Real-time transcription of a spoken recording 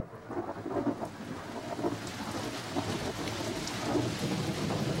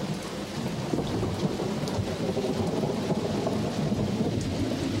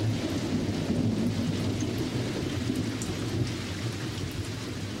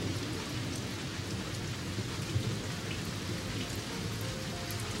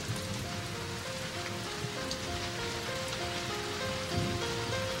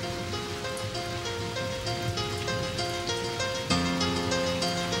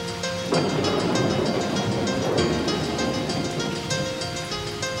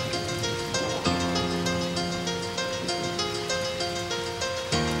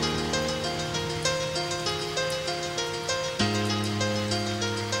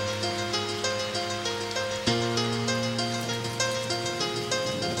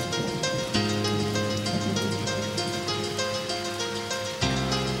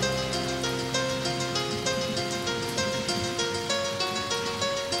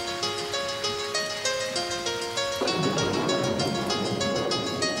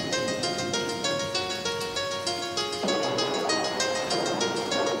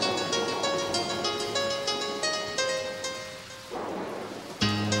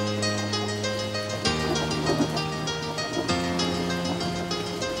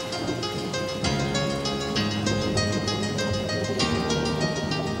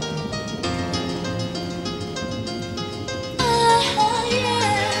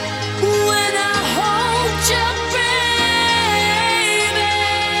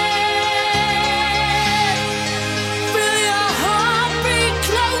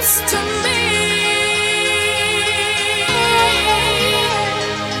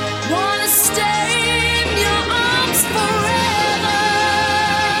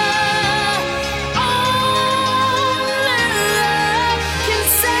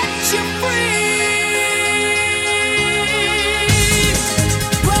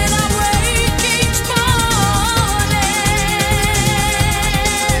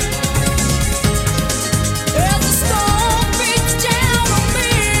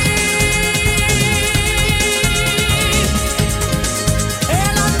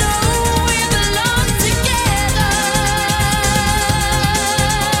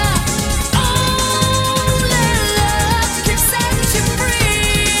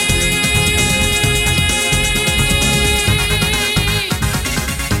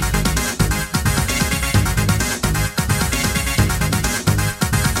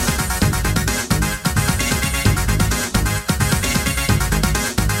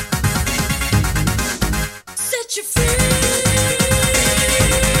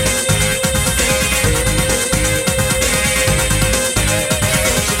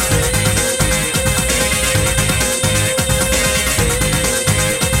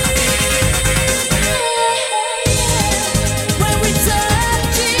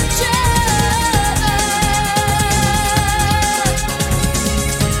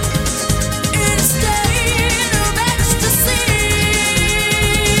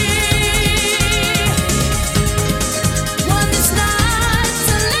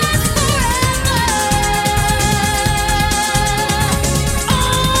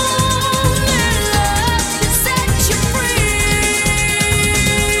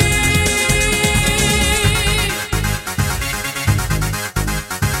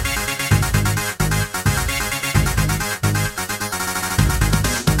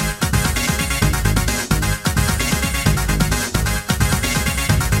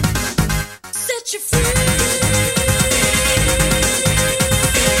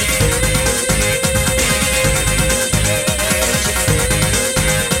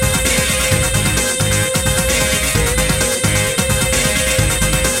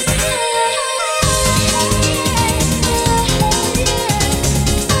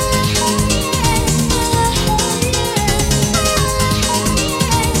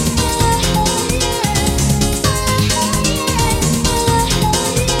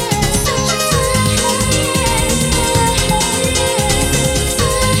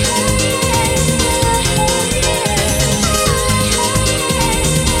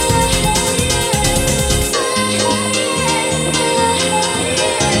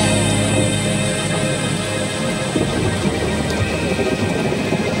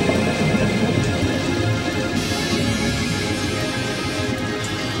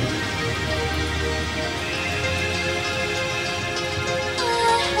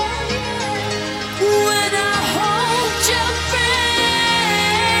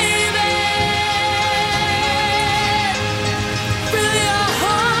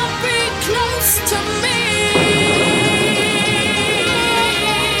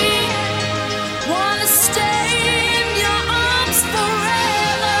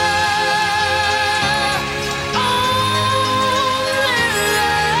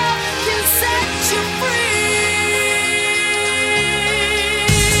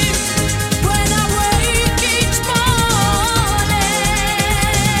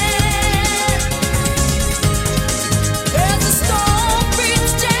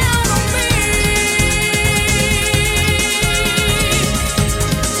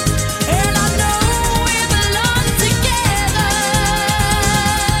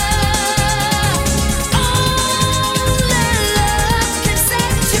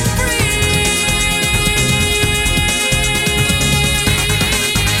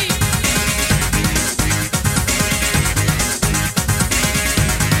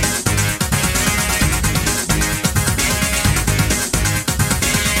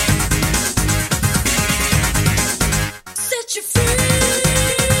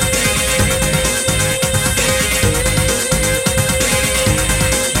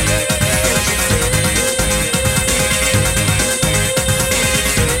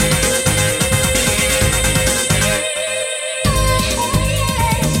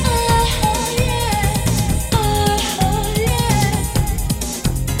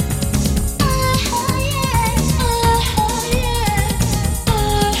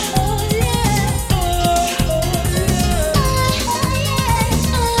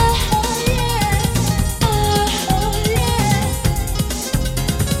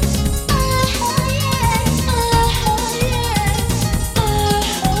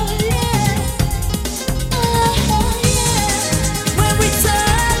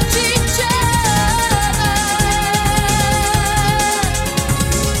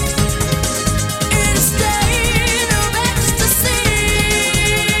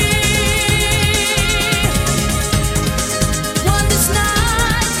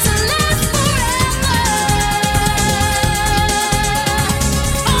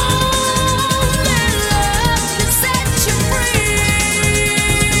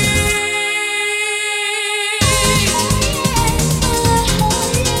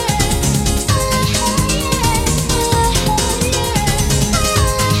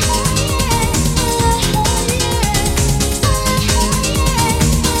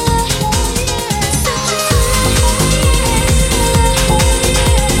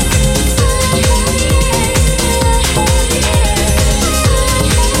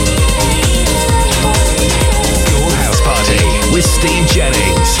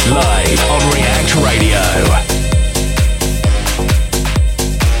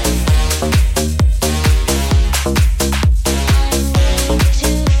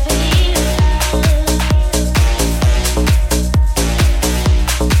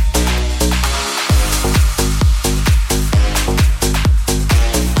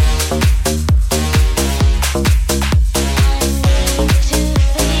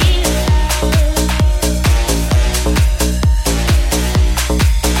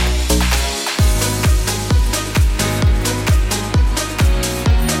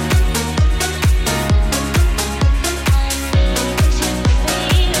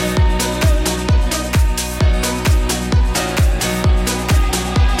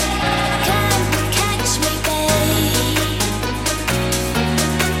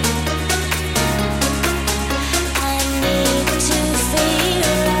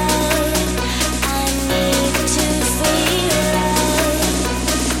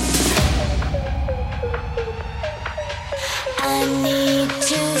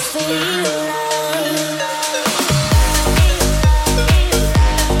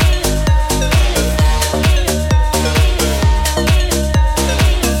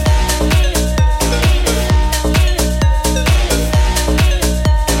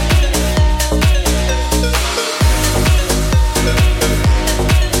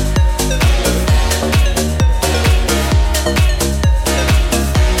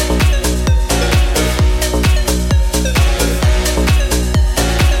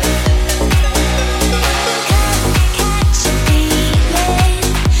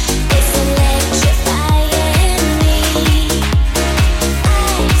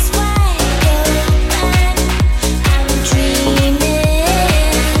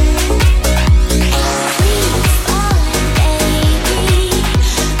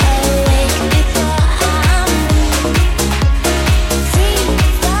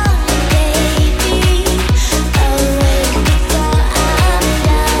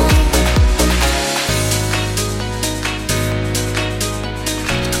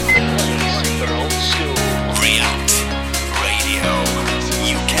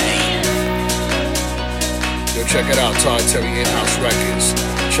Check it out, Todd Terry In-House Records.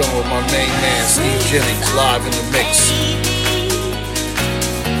 Chilling with my main man, Steve Jennings, live in the mix.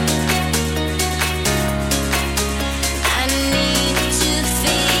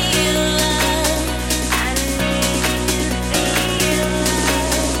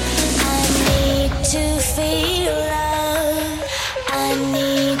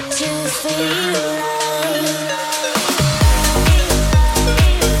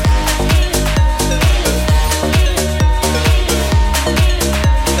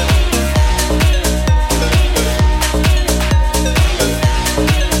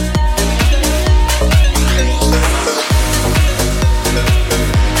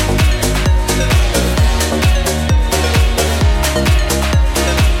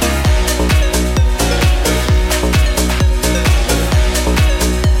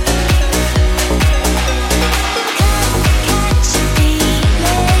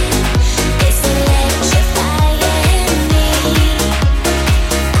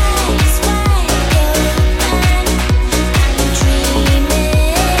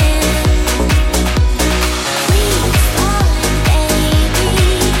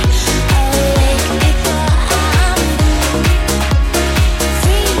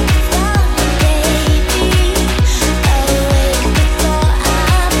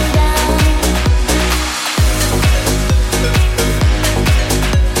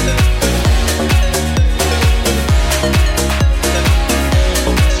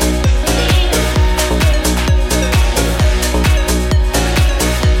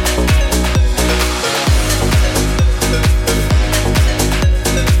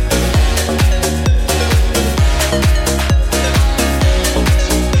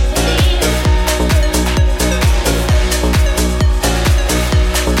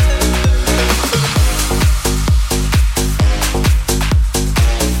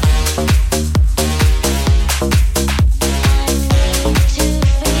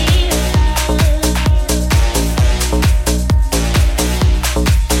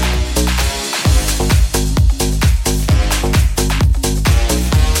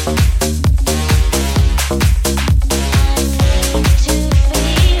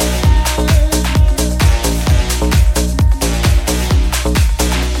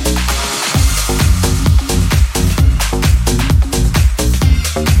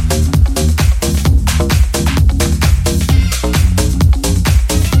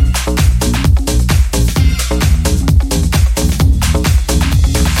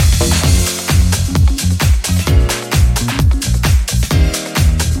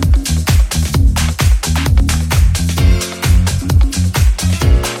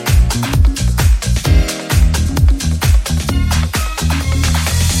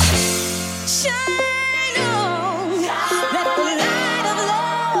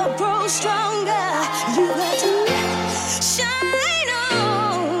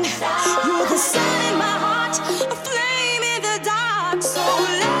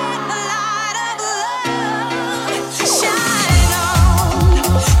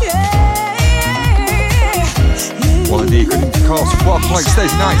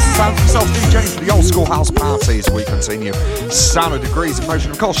 Sound of Degrees of Motion,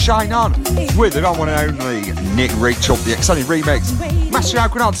 of course, Shine On, with the one and only Nick Rachel, the extended remix. Massive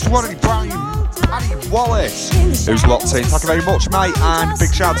out to one of the brand Paddy Wallace, who's locked in. Thank you very much, mate, and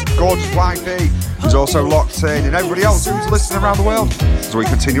big shout out to Gorgeous Wifey, who's also locked in, and everybody else who's listening around the world, as we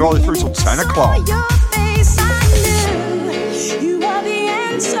continue all the way through till 10 o'clock.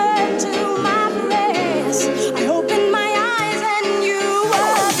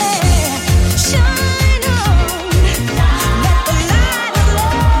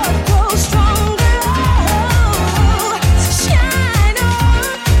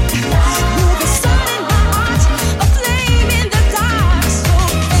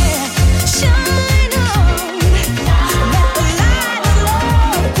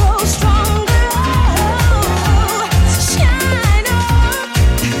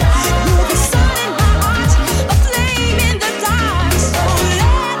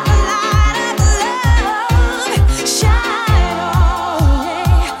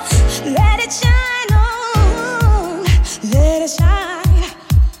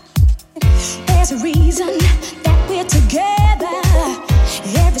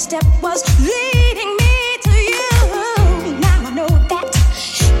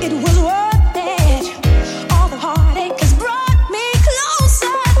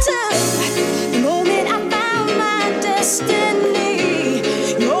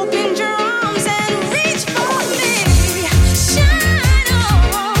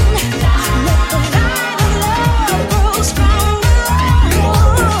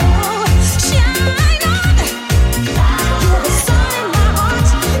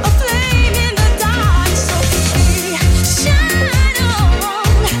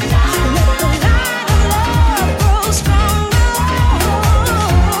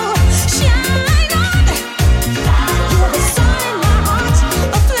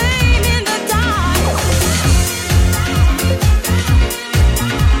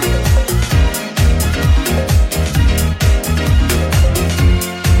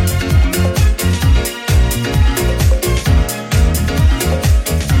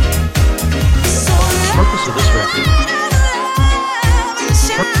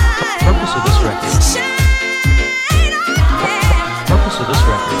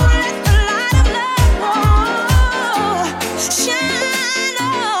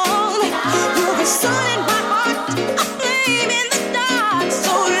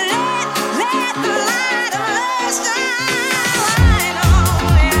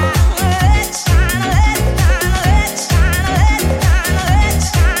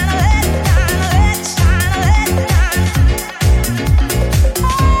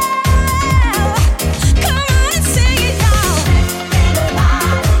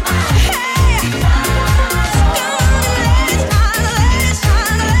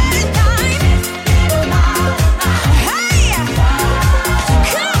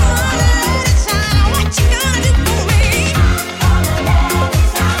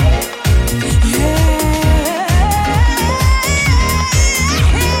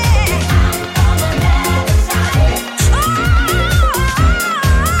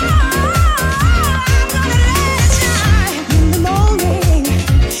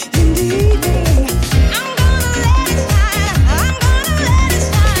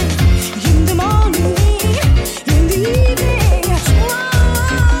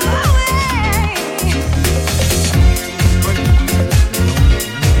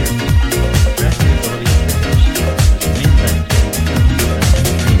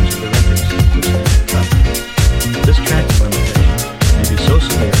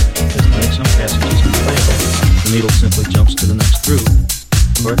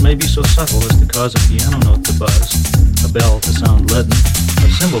 or it may be so subtle as to cause a piano note to buzz, a bell to sound leaden,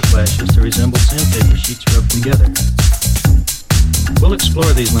 or cymbal clashes to resemble sandpaper sheets rubbed together. We'll explore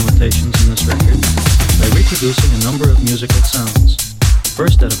these limitations in this record by reproducing a number of musical sounds,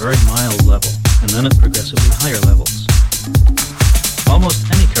 first at a very mild level, and then at progressively higher levels. Almost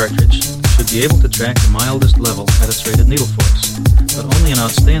any cartridge should be able to track the mildest level at its rated needle force, but only an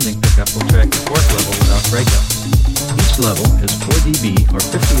outstanding pickup will track the fourth level without breakup. Each level is 4 dB or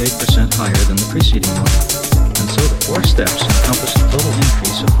 58% higher than the preceding one, and so the 4 steps encompass a total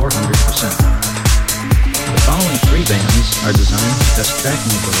increase of 400%. The following 3 bands are designed to test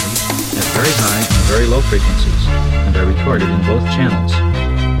tracking abilities at very high and very low frequencies, and are recorded in both channels.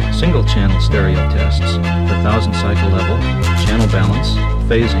 Single-channel stereo tests for 1000 cycle level, channel balance,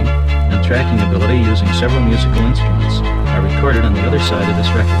 phasing, and tracking ability using several musical instruments are recorded on the other side of this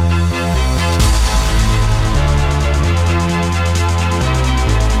record.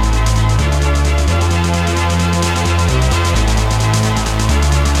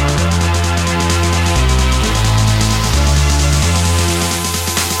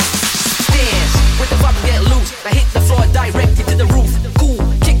 Directed to the roof, cool,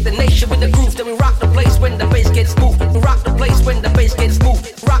 kick the nation with the groove. Then we rock the place when the bass gets smooth. We rock the place when the bass gets smooth.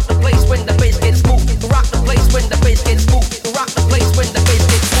 Rock the place when the bass gets smooth. We rock the place when the bass gets smooth. We rock the place when the bass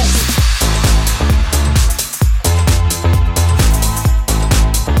gets smooth.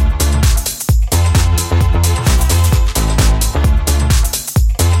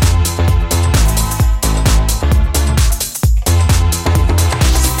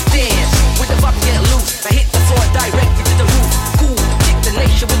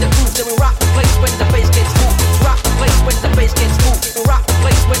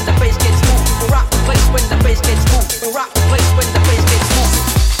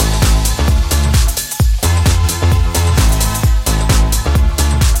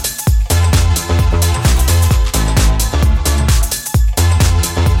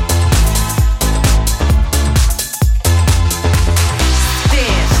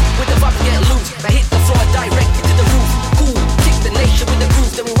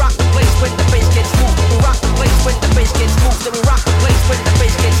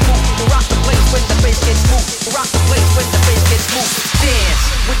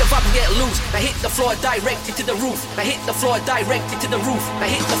 Directed to the roof, I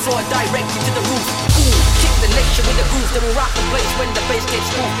hit the floor directed to the roof. Cool, kick the nation with the groove. Then we rock the place when the bass gets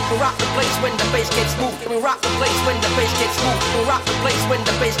smooth. We rock the place when the bass gets smooth. Then we rock the place when the bass gets smooth. We rock the place when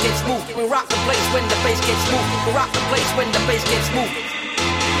the bass gets smooth. We rock the place when the bass gets smooth. We rock the place when the bass gets smooth.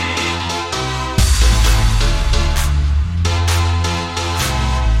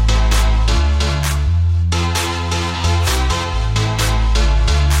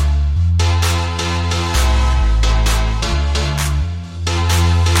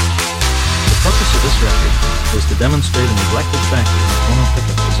 Is to demonstrate a neglected factor in tonal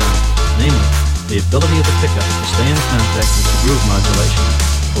pickup design, namely, the ability of the pickup to stay in contact with the groove modulation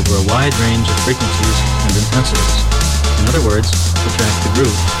over a wide range of frequencies and intensities. In other words, to track the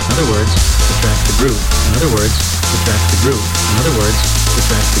groove. In other words, to track the groove. In other words, to track the groove. In other words, to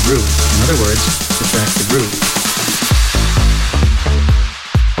track the groove. In other words, to track the groove.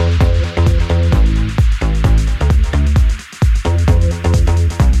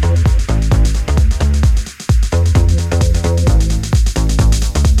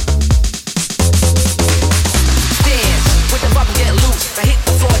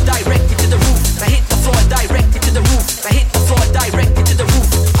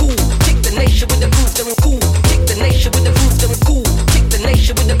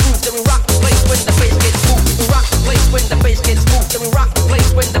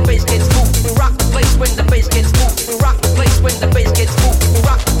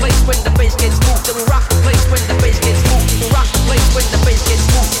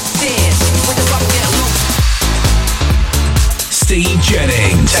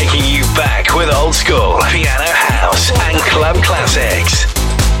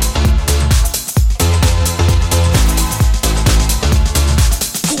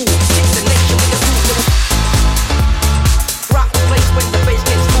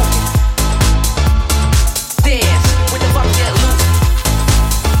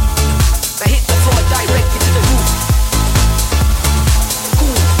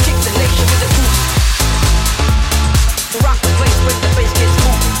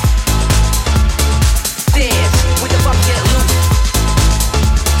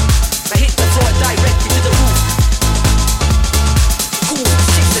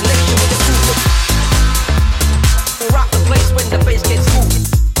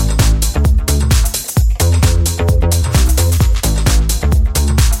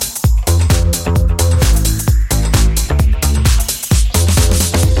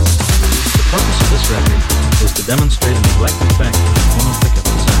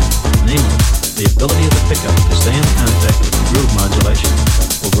 ability of the pickup to stay in contact with the groove modulation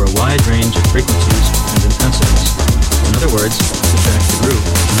over a wide range of frequencies and intensities. In other words, to track the groove.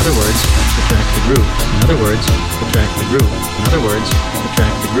 In other words, to track the groove. In other words, to track the groove. In other words, to track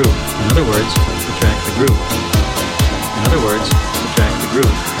the groove. In other words, to track the groove. In other words, to track the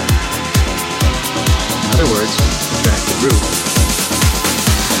groove. In other words, to track the groove.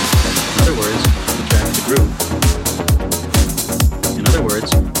 In other words, to track the groove. In other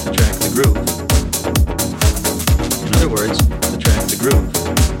words, to track the groove. In other words, to track the groove.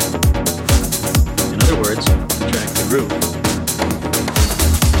 In other words, to track the groove.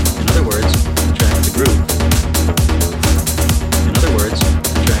 In other words, to track the groove. In other words,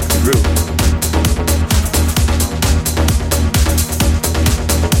 to track the groove.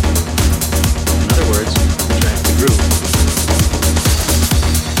 In other words, to track the groove.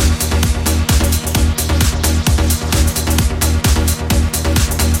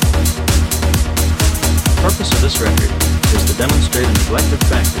 The purpose of this record is to demonstrate a neglected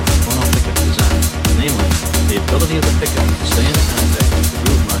factor in phono pickup design, namely, the ability of the pickup to stay in contact with the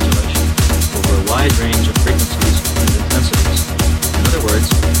groove modulation over a wide range of frequencies and intensities. In other words,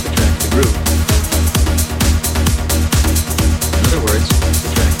 to track the groove. In other words, to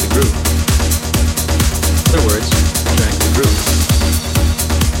track the groove. In other words, to track the groove.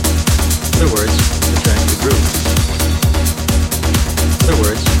 In other words, to track the groove. In other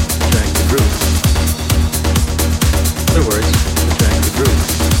words, to track the groove. In other words, to track the groove.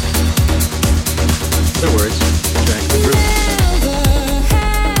 In other words, to track the groove. Never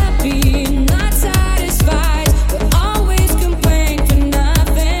happy, not satisfied. We'll always complain for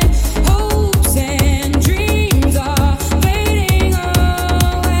nothing. Hopes and dreams are fading away.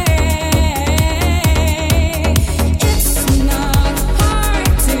 It's not hard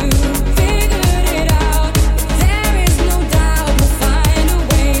to figure it out. There is no doubt we'll find a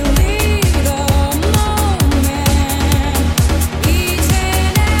way. Lead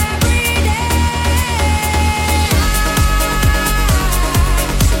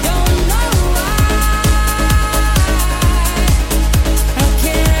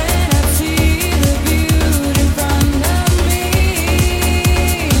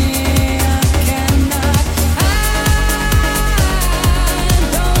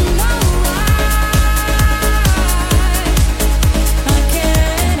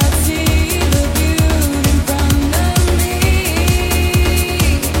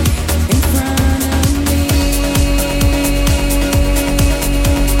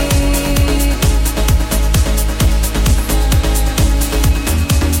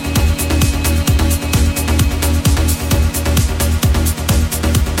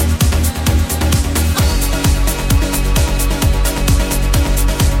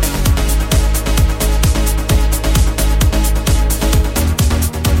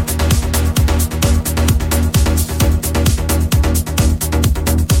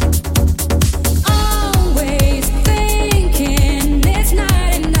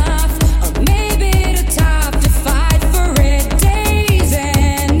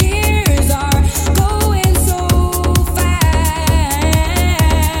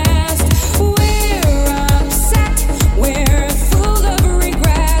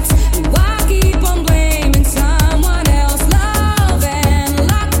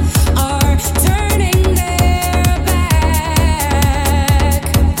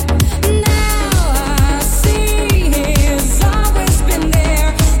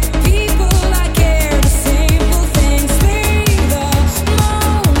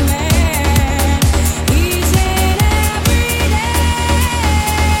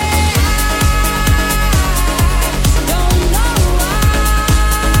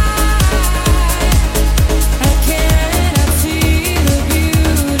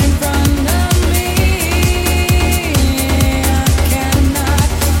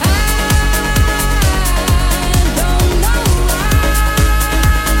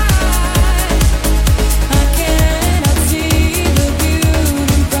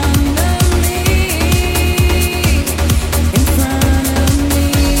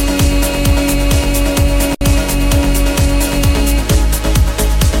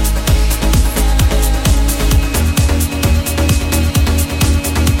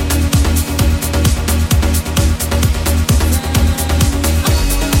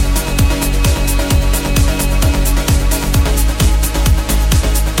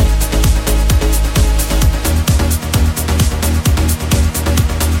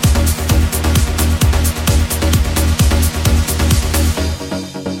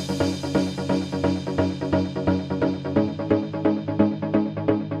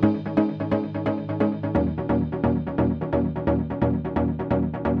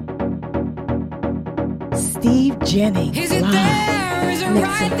Steve Jennings live,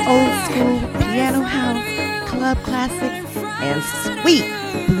 mixing old school piano house, club classics, and sweet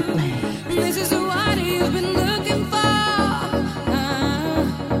bootlegs. This is what you've been looking for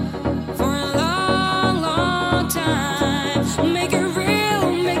a long, long time. Make it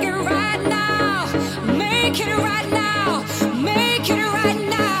real, make it right now. Make it right now. Make it right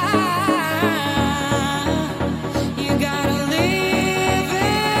now. You gotta live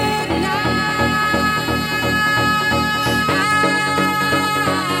it now. I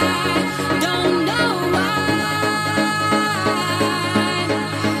don't know why.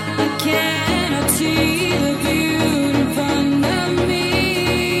 I cannot see the view in front of me.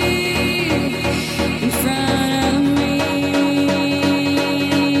 In front of me.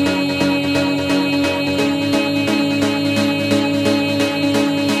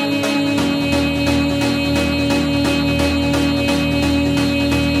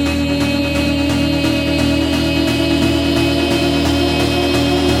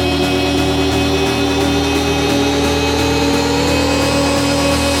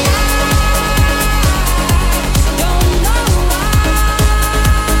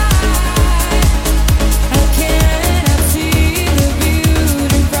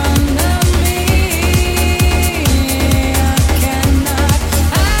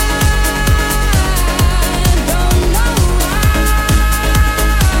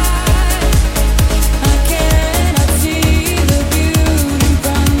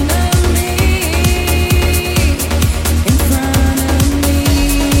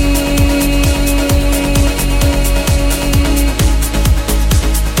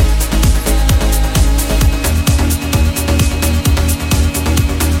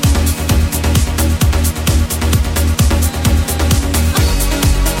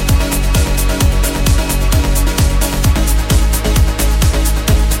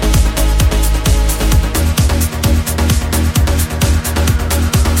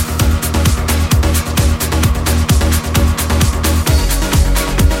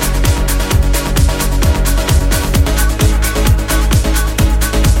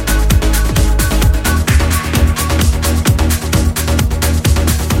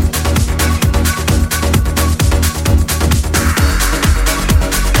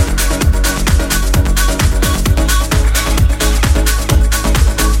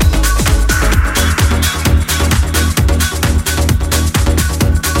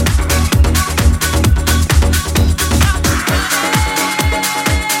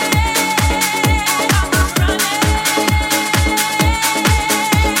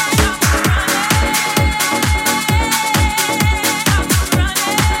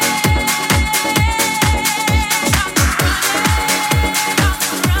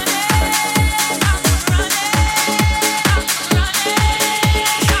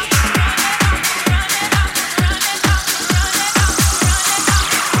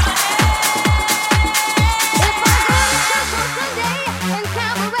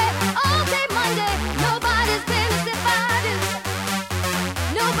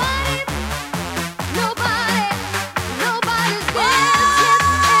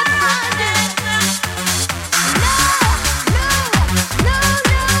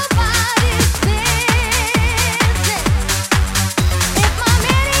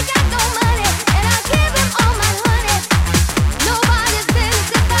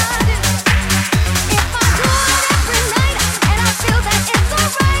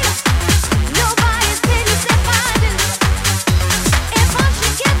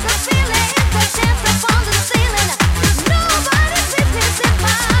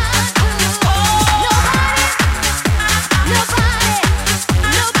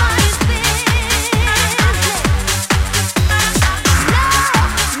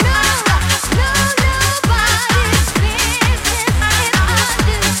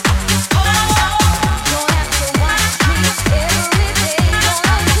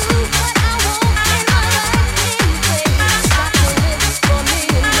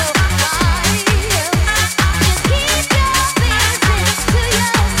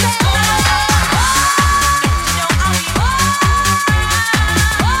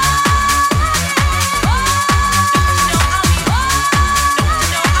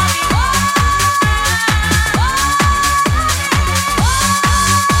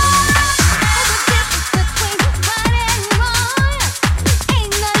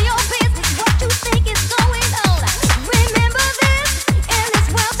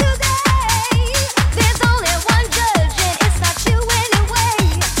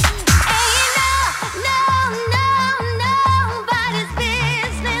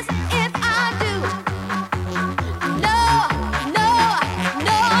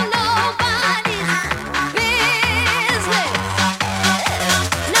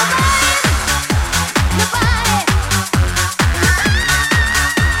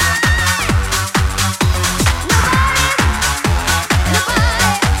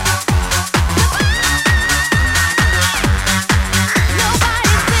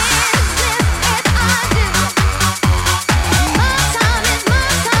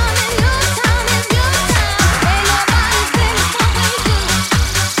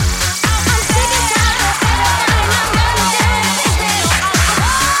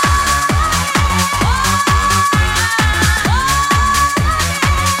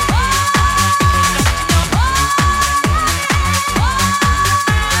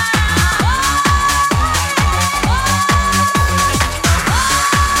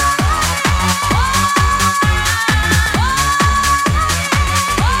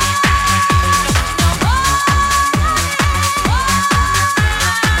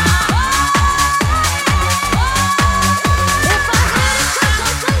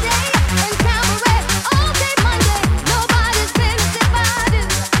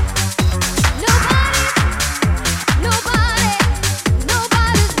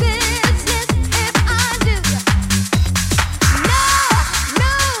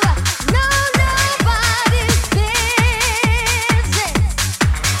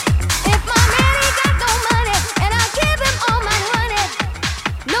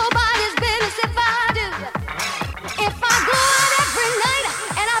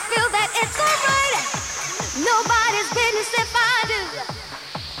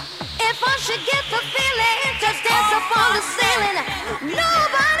 should get the feeling. Just dance up on the ceiling.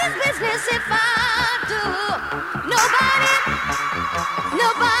 Nobody's business if I do. Nobody's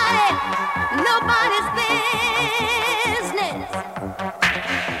business.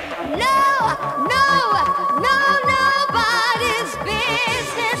 Nobody's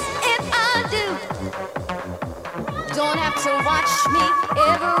business if I do. Don't have to watch me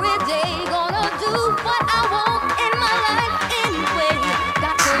every day. Gonna do what I want in my life anyway.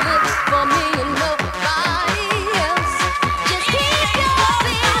 Got to live for me and nobody else. Just keep your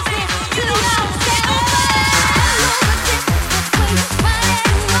business to yourself. Know the difference between right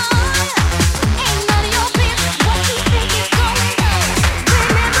and wrong. Ain't none of your business what you think is going on.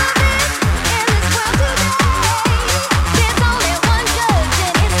 Remember this in this world today. There's only one judge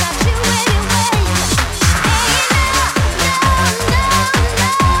and it's not you anyway. Ain't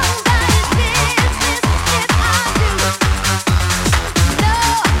nobody's business if I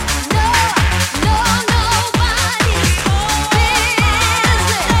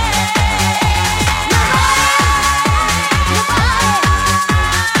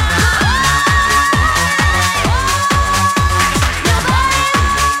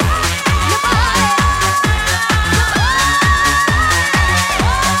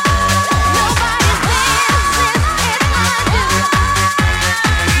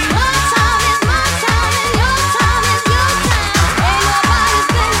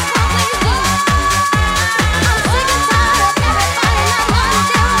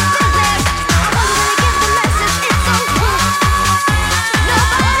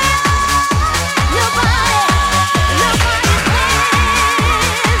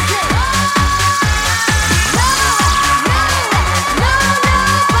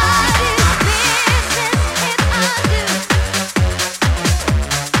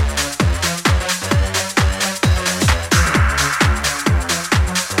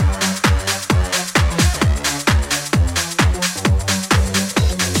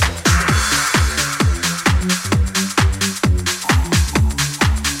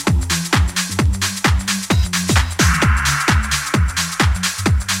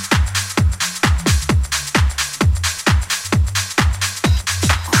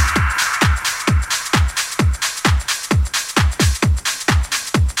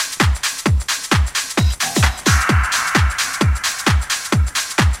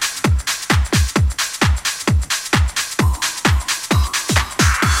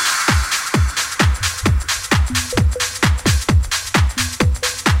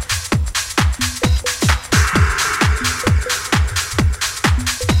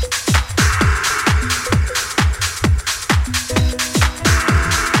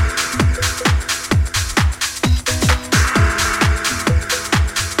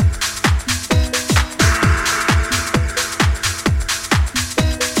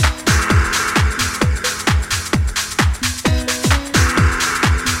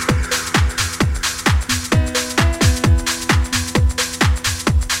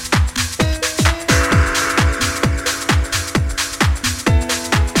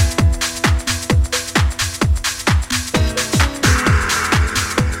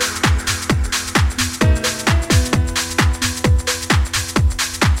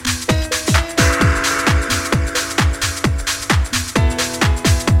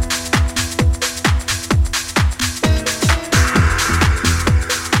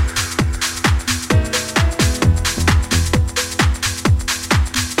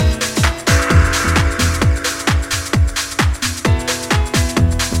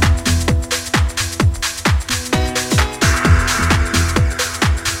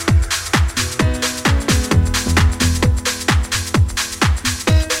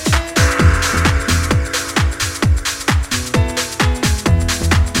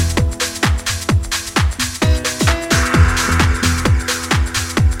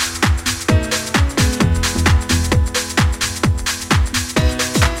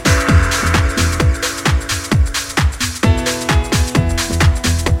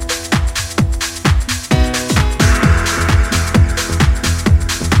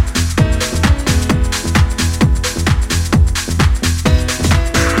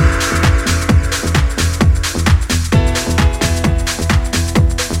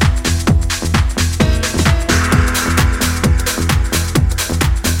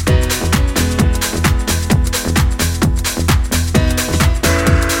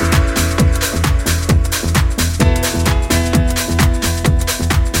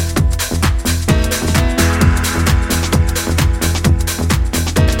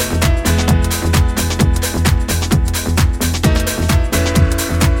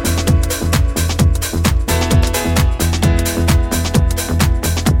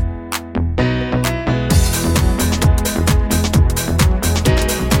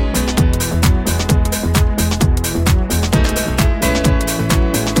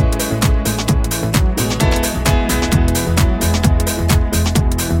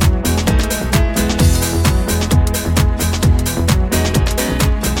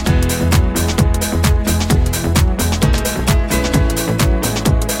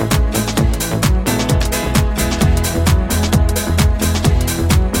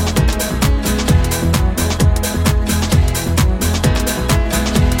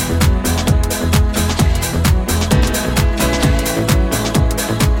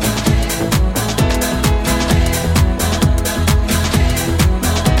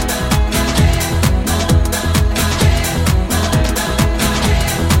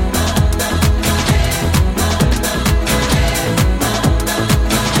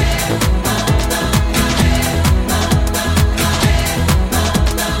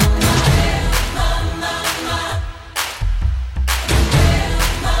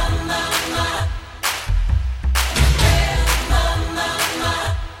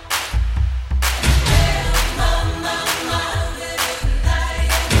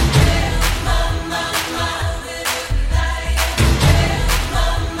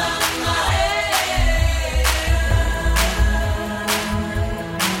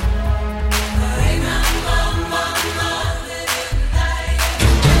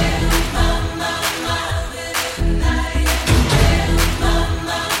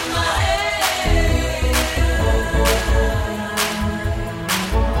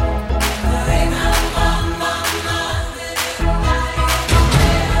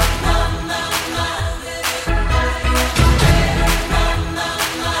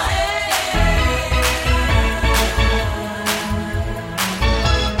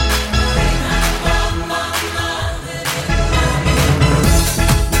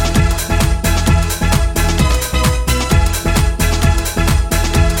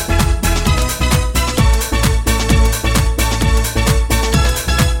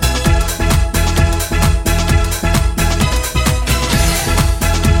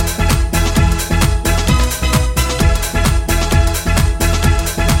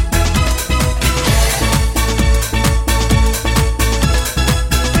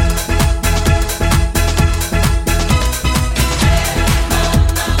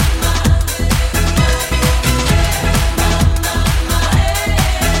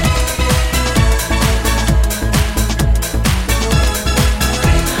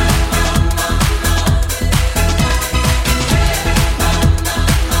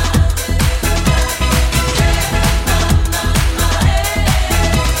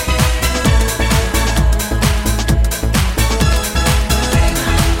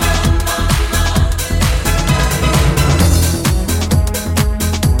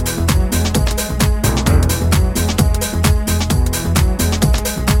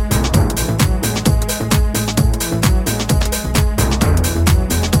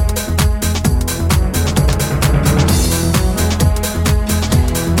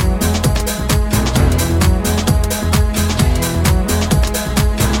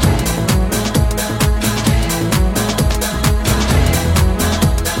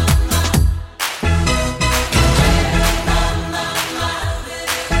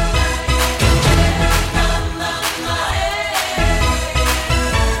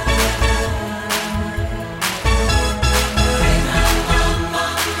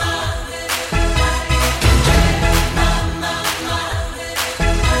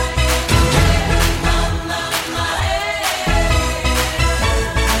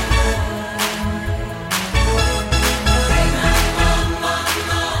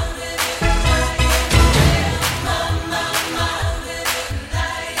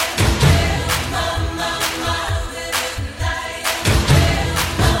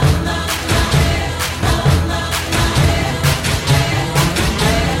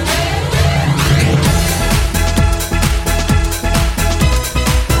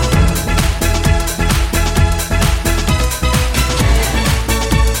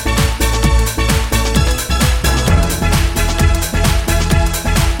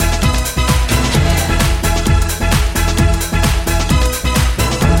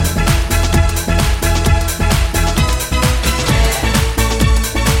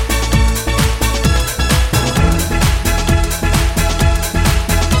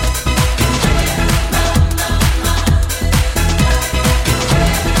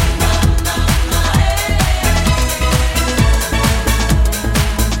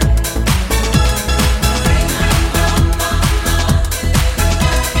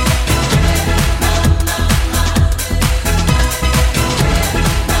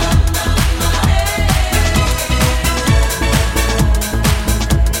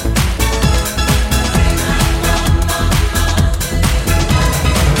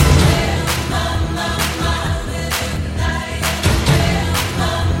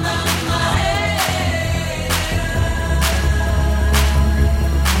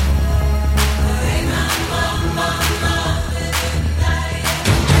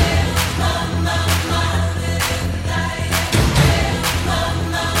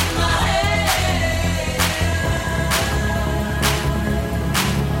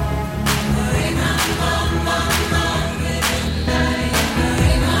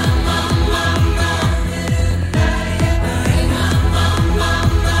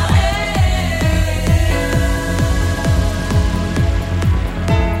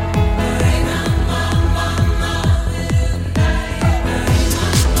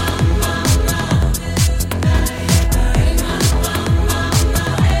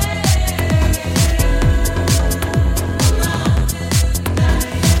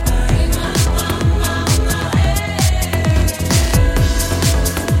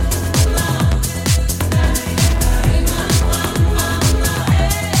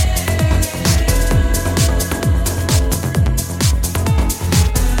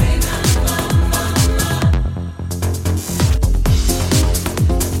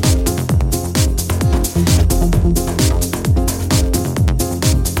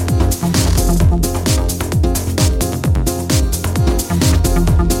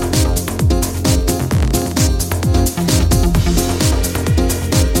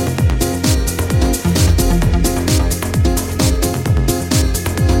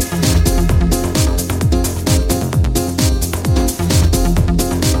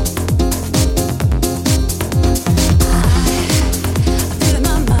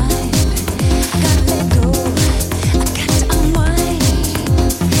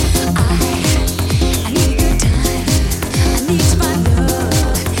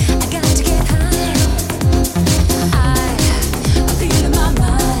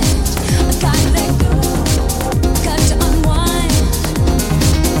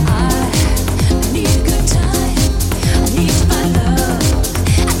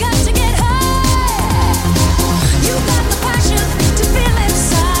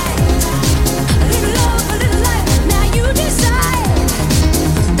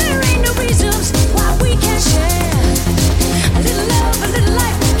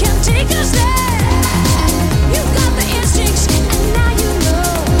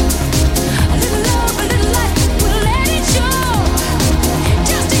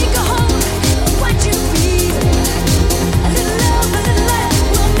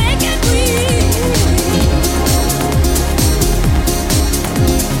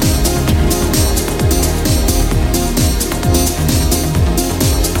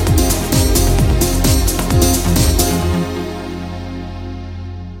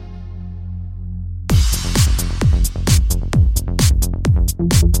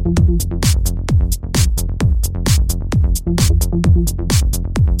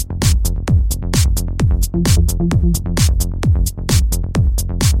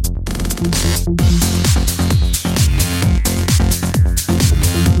Indeed,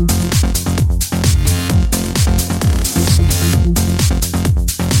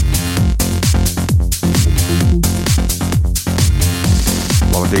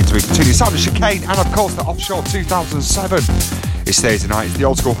 we continue. Sound of Chicane and of course the Offshore 2007. It's Thursday night, it's the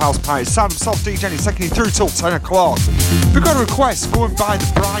Old School House Party. Sound himself DJing is taking you through till 10 o'clock. We've got a request going by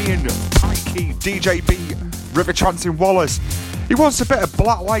the Brian Pikey DJB River Chanting Wallace. He wants a bit of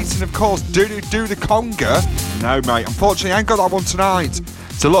Black Light and of course Do the Conga. No mate, unfortunately I ain't got that one tonight.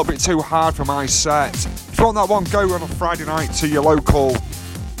 It's a little bit too hard for my set. If you want that one, go on a Friday night to your local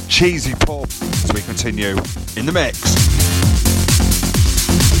cheesy pub as we continue in the mix.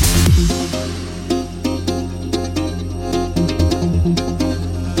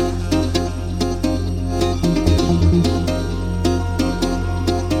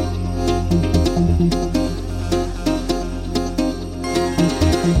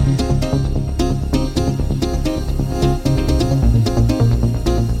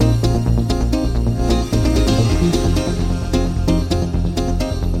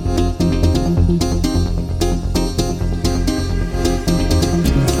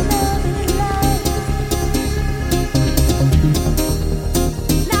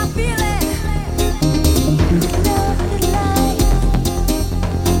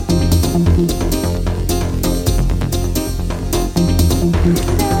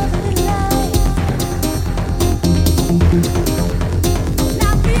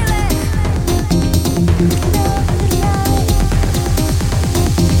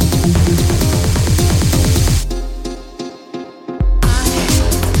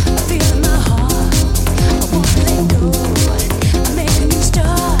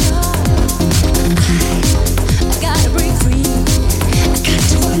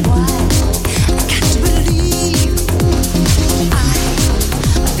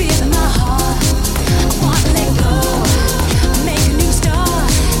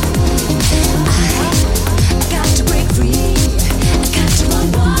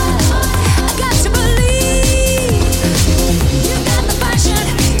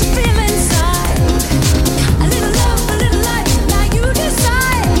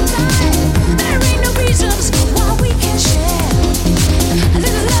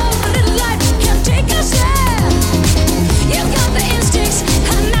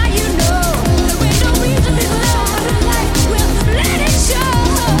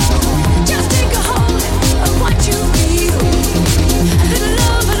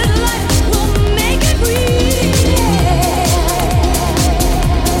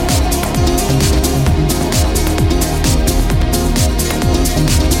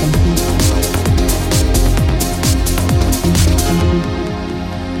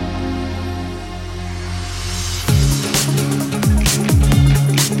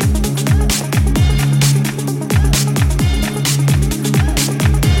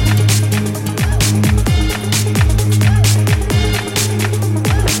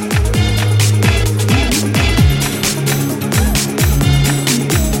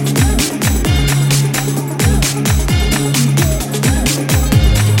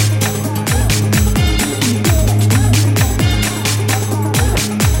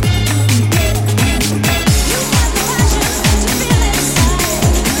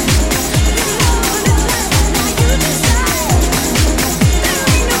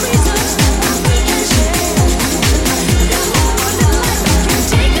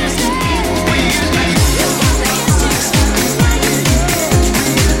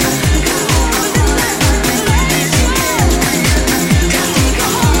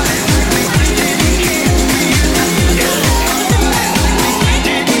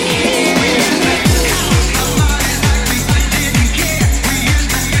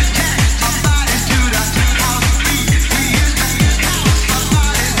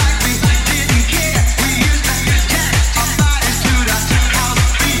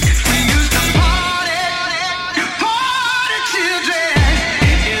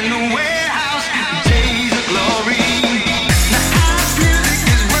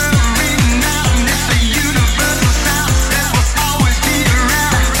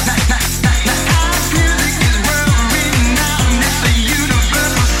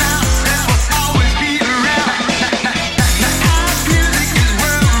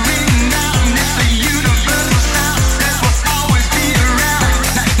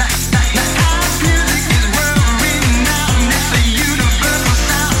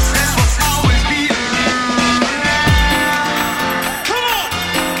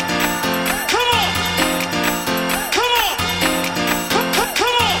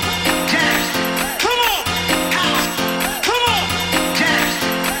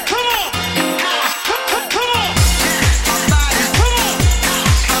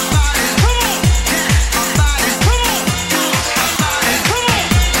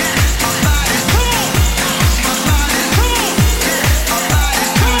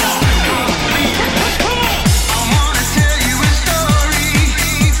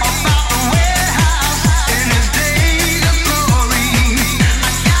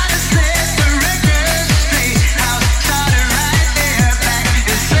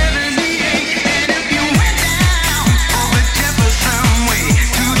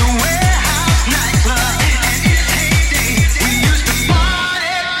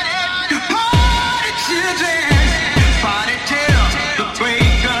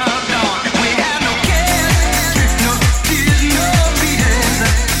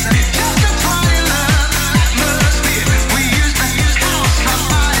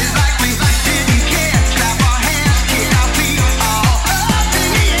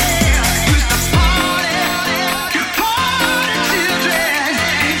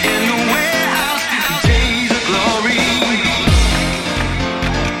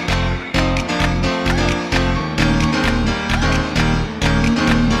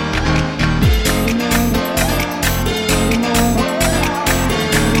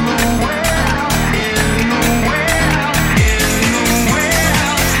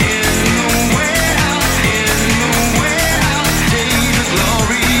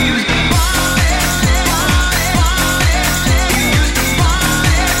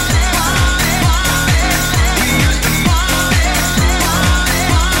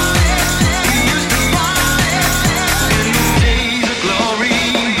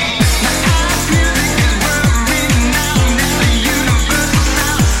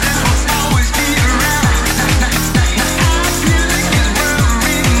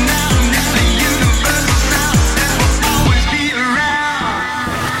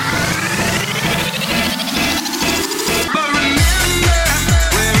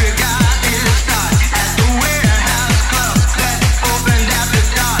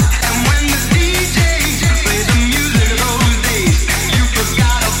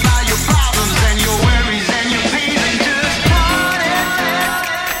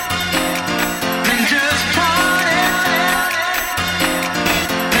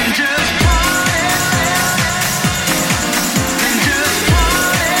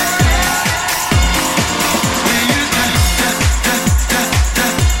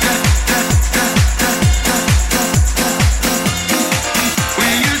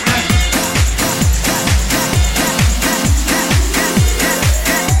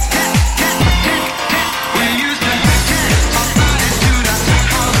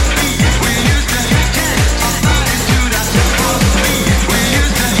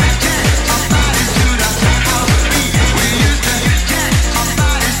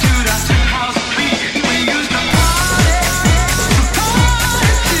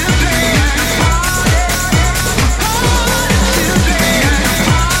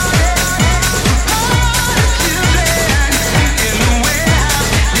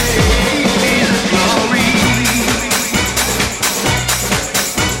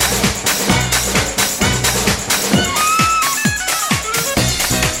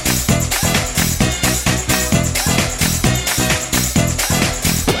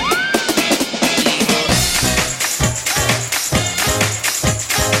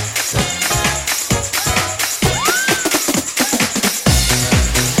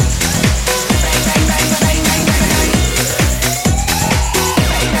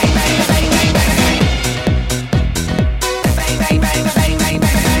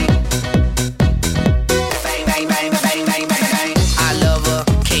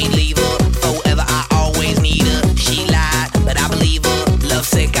 Love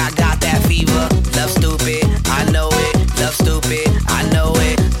sick, I got that fever. Love stupid, I know it. Love stupid, I know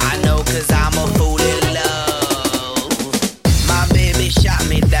it. I know 'cause I'm a fool in love. My baby shot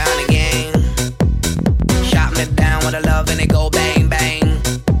me down again. Shot me down with a love and it go bang bang.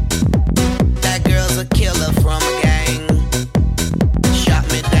 That girl's a killer from a gang. Shot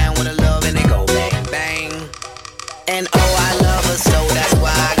me down with a love and it go bang bang. And oh, I love her so that's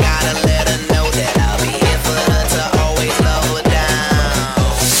why I gotta let her know that I'll be here for her to always love her down.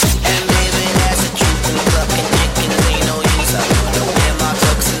 And baby, that's the truth and fucking chicken ain't no use. I wanna wear my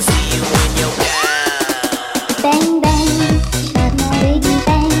tux and see you when you're down. Bang bang, shot my baby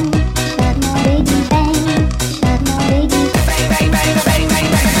bang, shot my baby bang, shot my baby Bang bang bang bang bang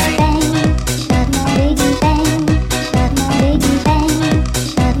bang bang. bang, shot my baby bang, shot my baby bang,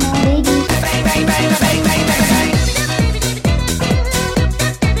 shot my baby Bang bang bang bang bang bang bang.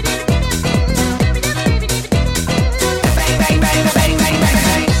 Bang bang bang bang bang bang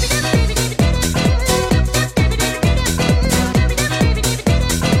bang.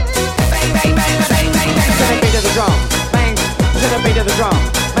 Bang bang bang bang bang bang To the beat of the drum, bang. To the beat of the drum,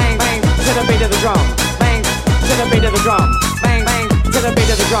 bang bang. To the beat of the drum, bang. To the beat of the drum, bang bang. To the beat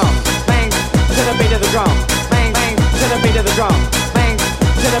of the drum, bang. To the beat of the drum, bang bang. To the beat of the drum, bang.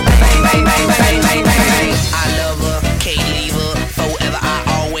 To the bang bang bang bang bang bang bang. I love her, can't leave her. Forever I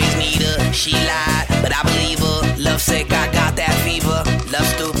always need her. She lied, but I believe her. Love sick, I got that fever. Love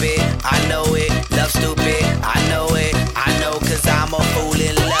stupid, I know it. Love stupid, I know it. I know 'cause I'm a fool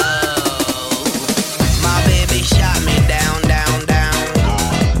in love. My baby shot me down, down, down.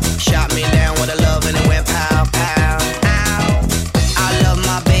 Shot me down with a love and it went pow, pow. Ow. I love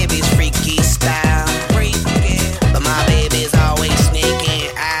my baby's freaky style. But my baby's always sneaking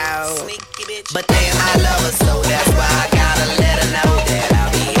out. But damn, I love her so that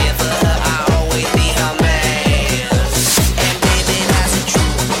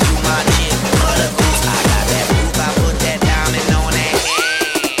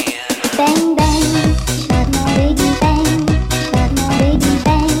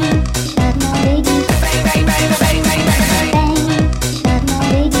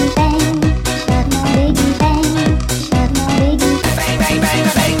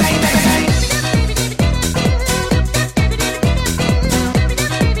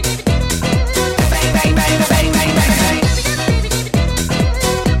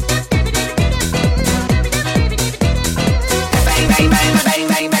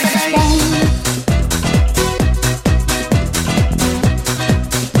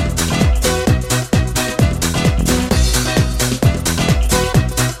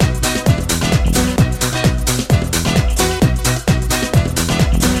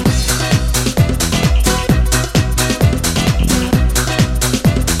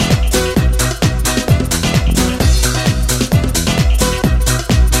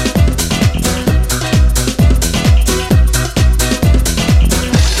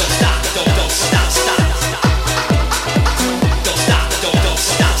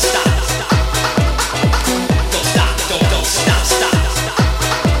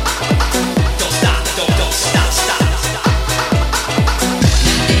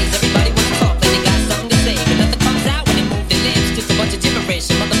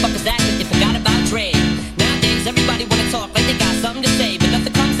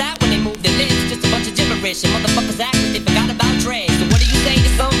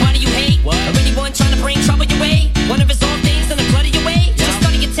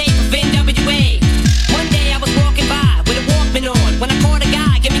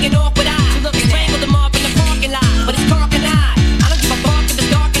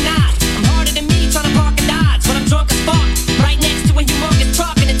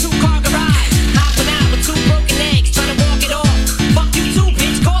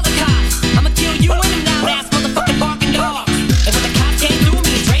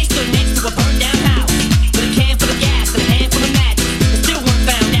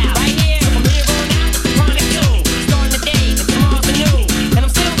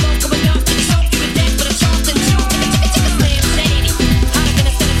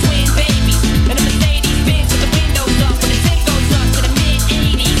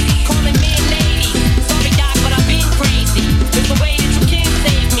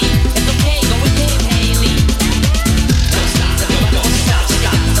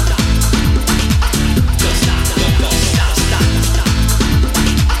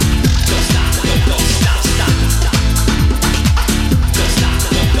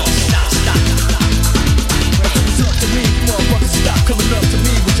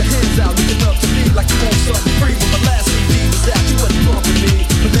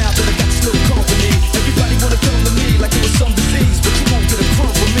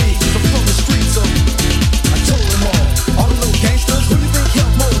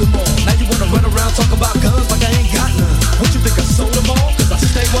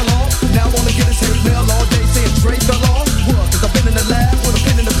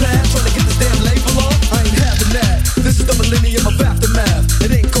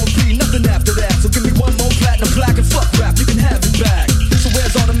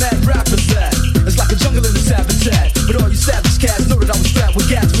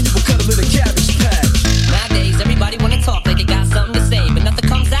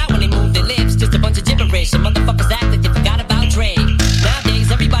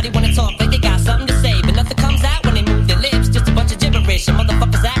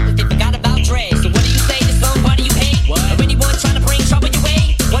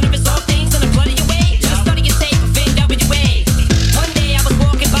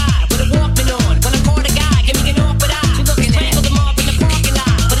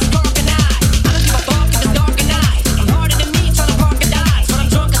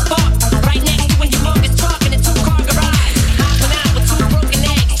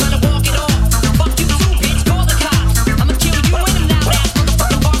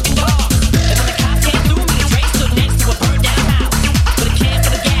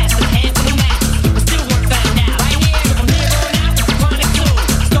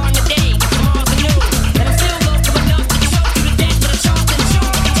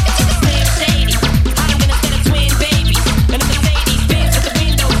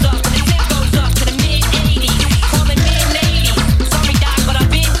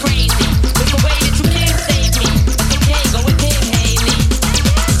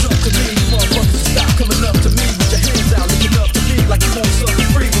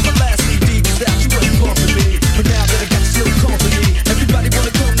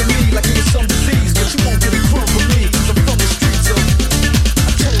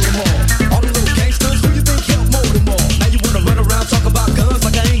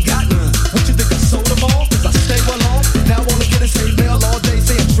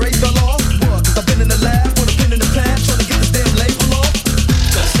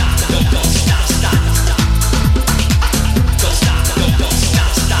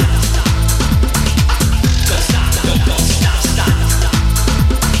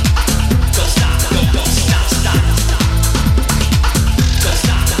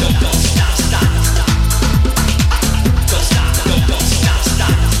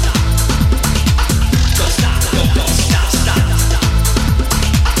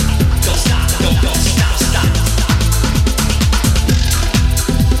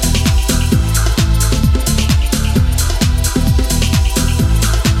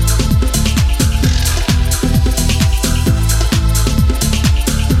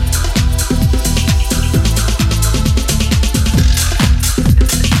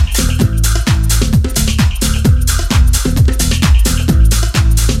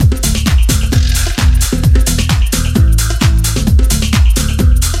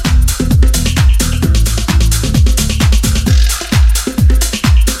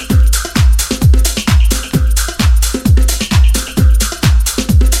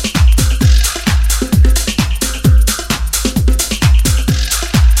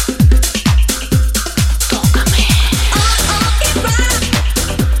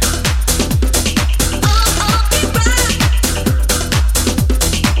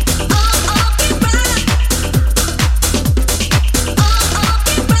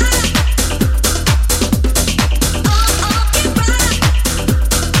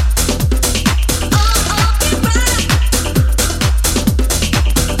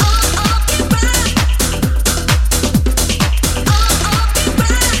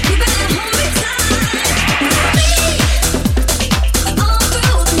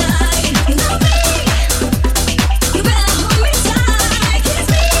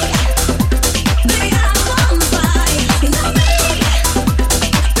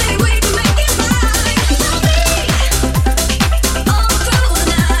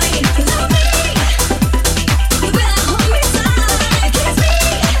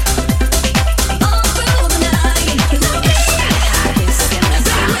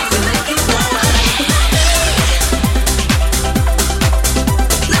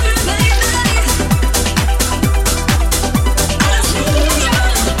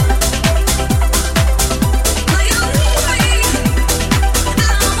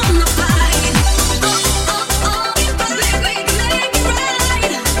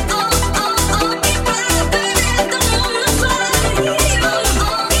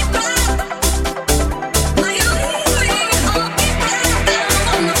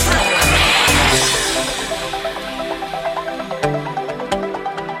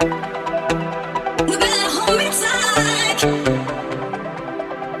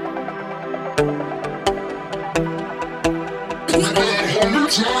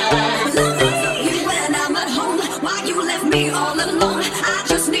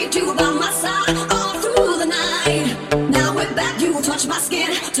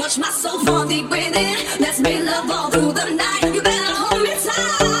more deep breathing. Let's make love all through the night. You better hold me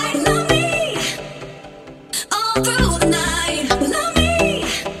tight. Love me all through the night. Love me.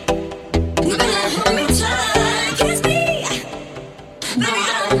 You better hold me tight. Kiss me, baby,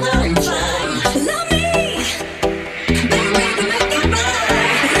 I'm on fire. Love me, baby, we can make it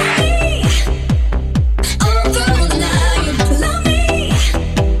right. Love me all through the night. Love me.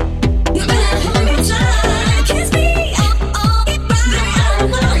 You better hold me tight. Kiss me, baby,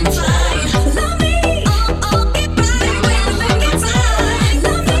 I'm on fire. Love me, baby, we can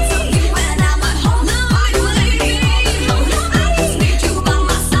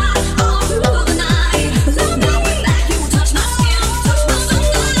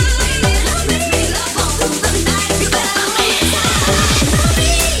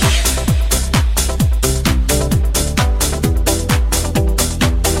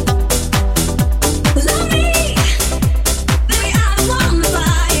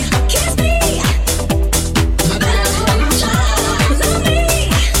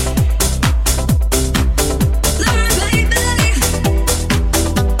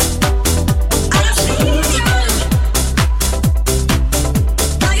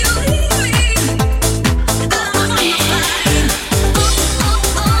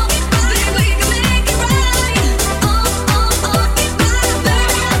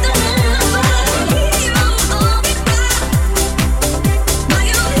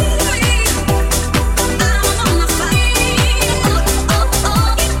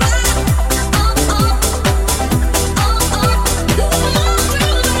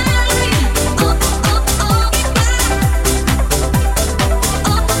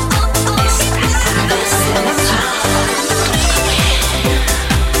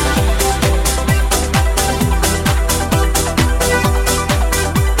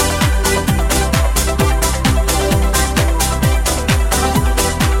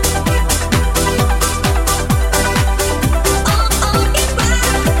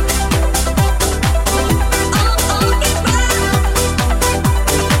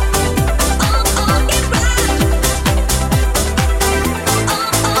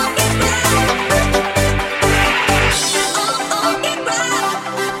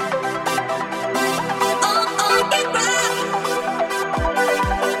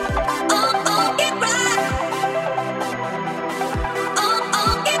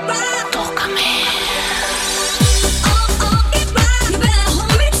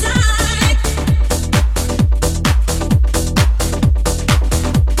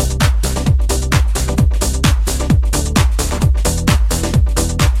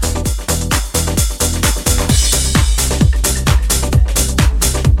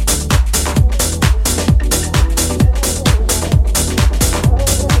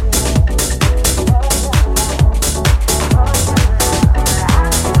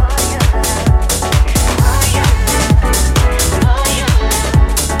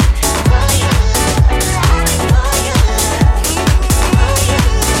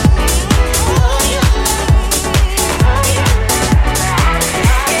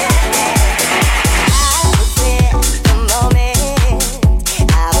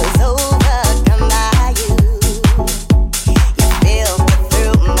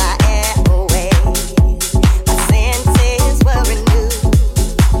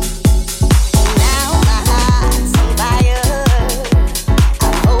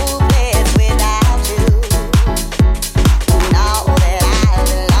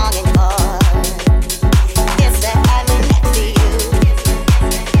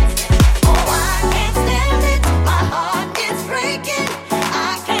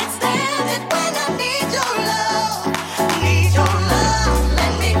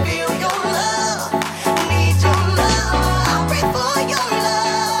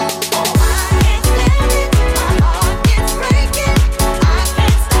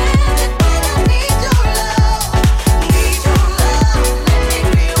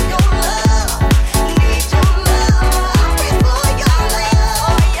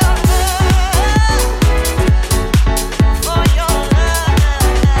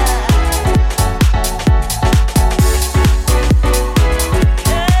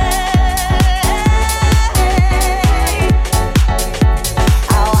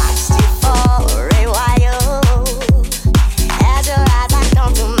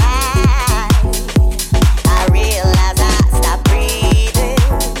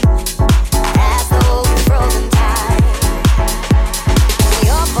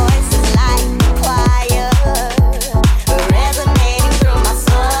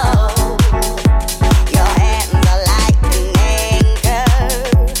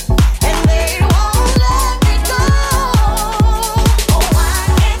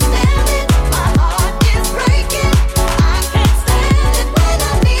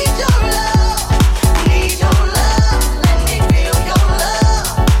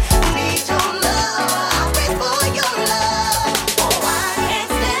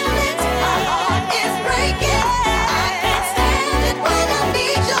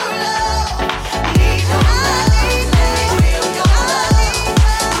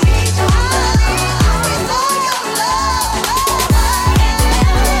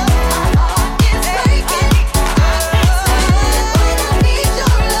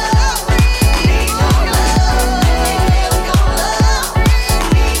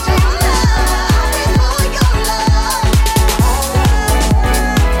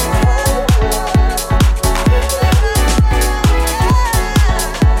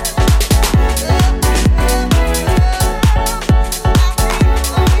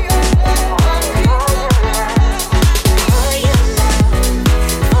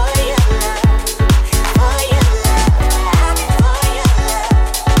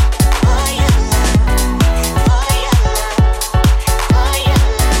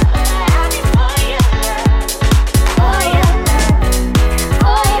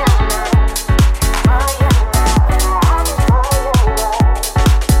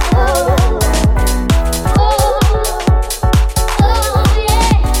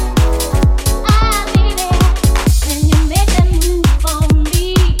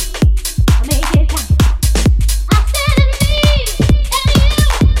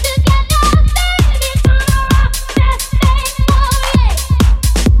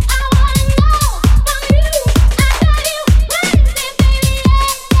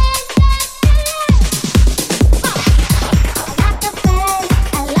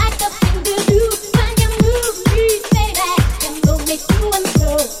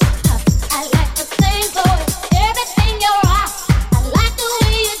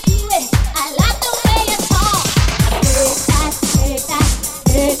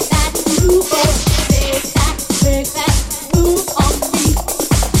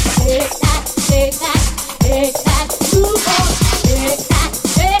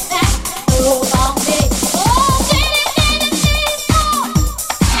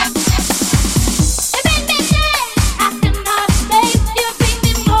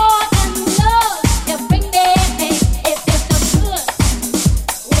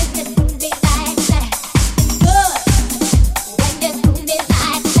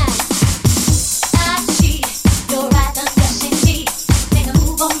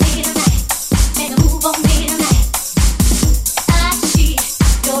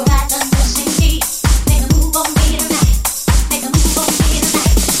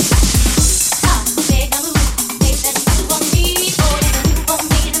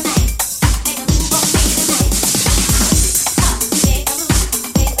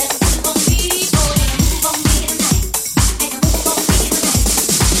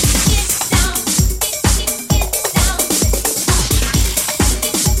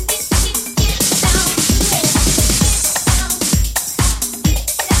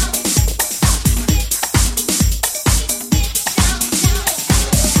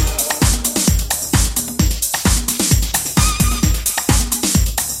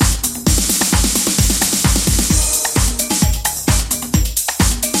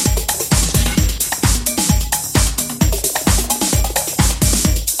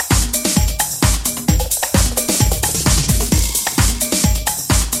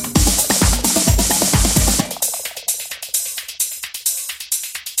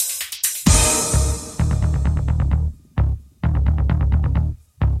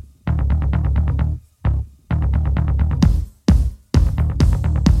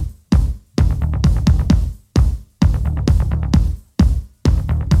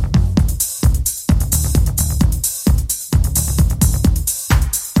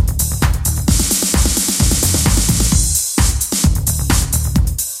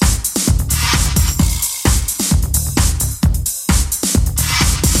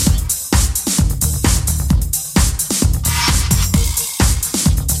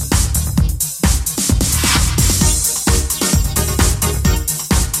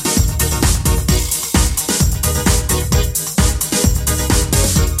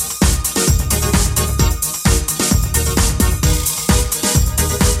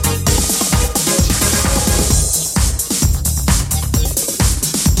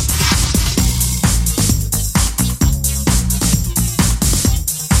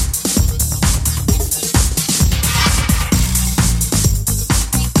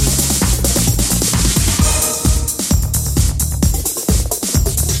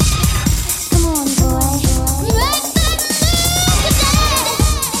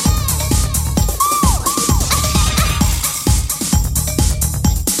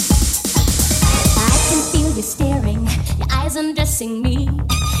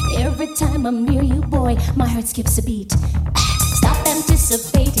Every time I'm near you, boy, my heart skips a beat. Stop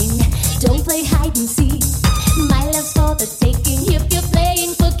anticipating, don't play hide and seek. My love's for the taking if you're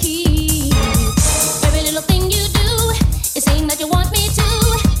playing for keeps. Every little thing you do is saying that you want me to,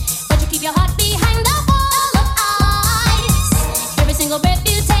 but you keep your heart behind the wall of ice. Every single breath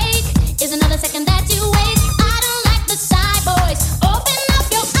you take is another second that you waste. I don't like the side boys. Open up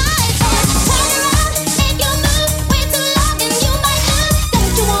your eyes, turn around, make your move. Way too long and you might lose.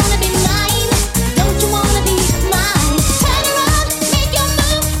 Don't you wanna be mine? Don't you wanna be mine? Turn around, make your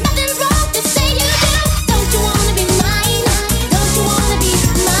move. Nothing's wrong, just say you do. Don't you wanna be mine? Don't you wanna be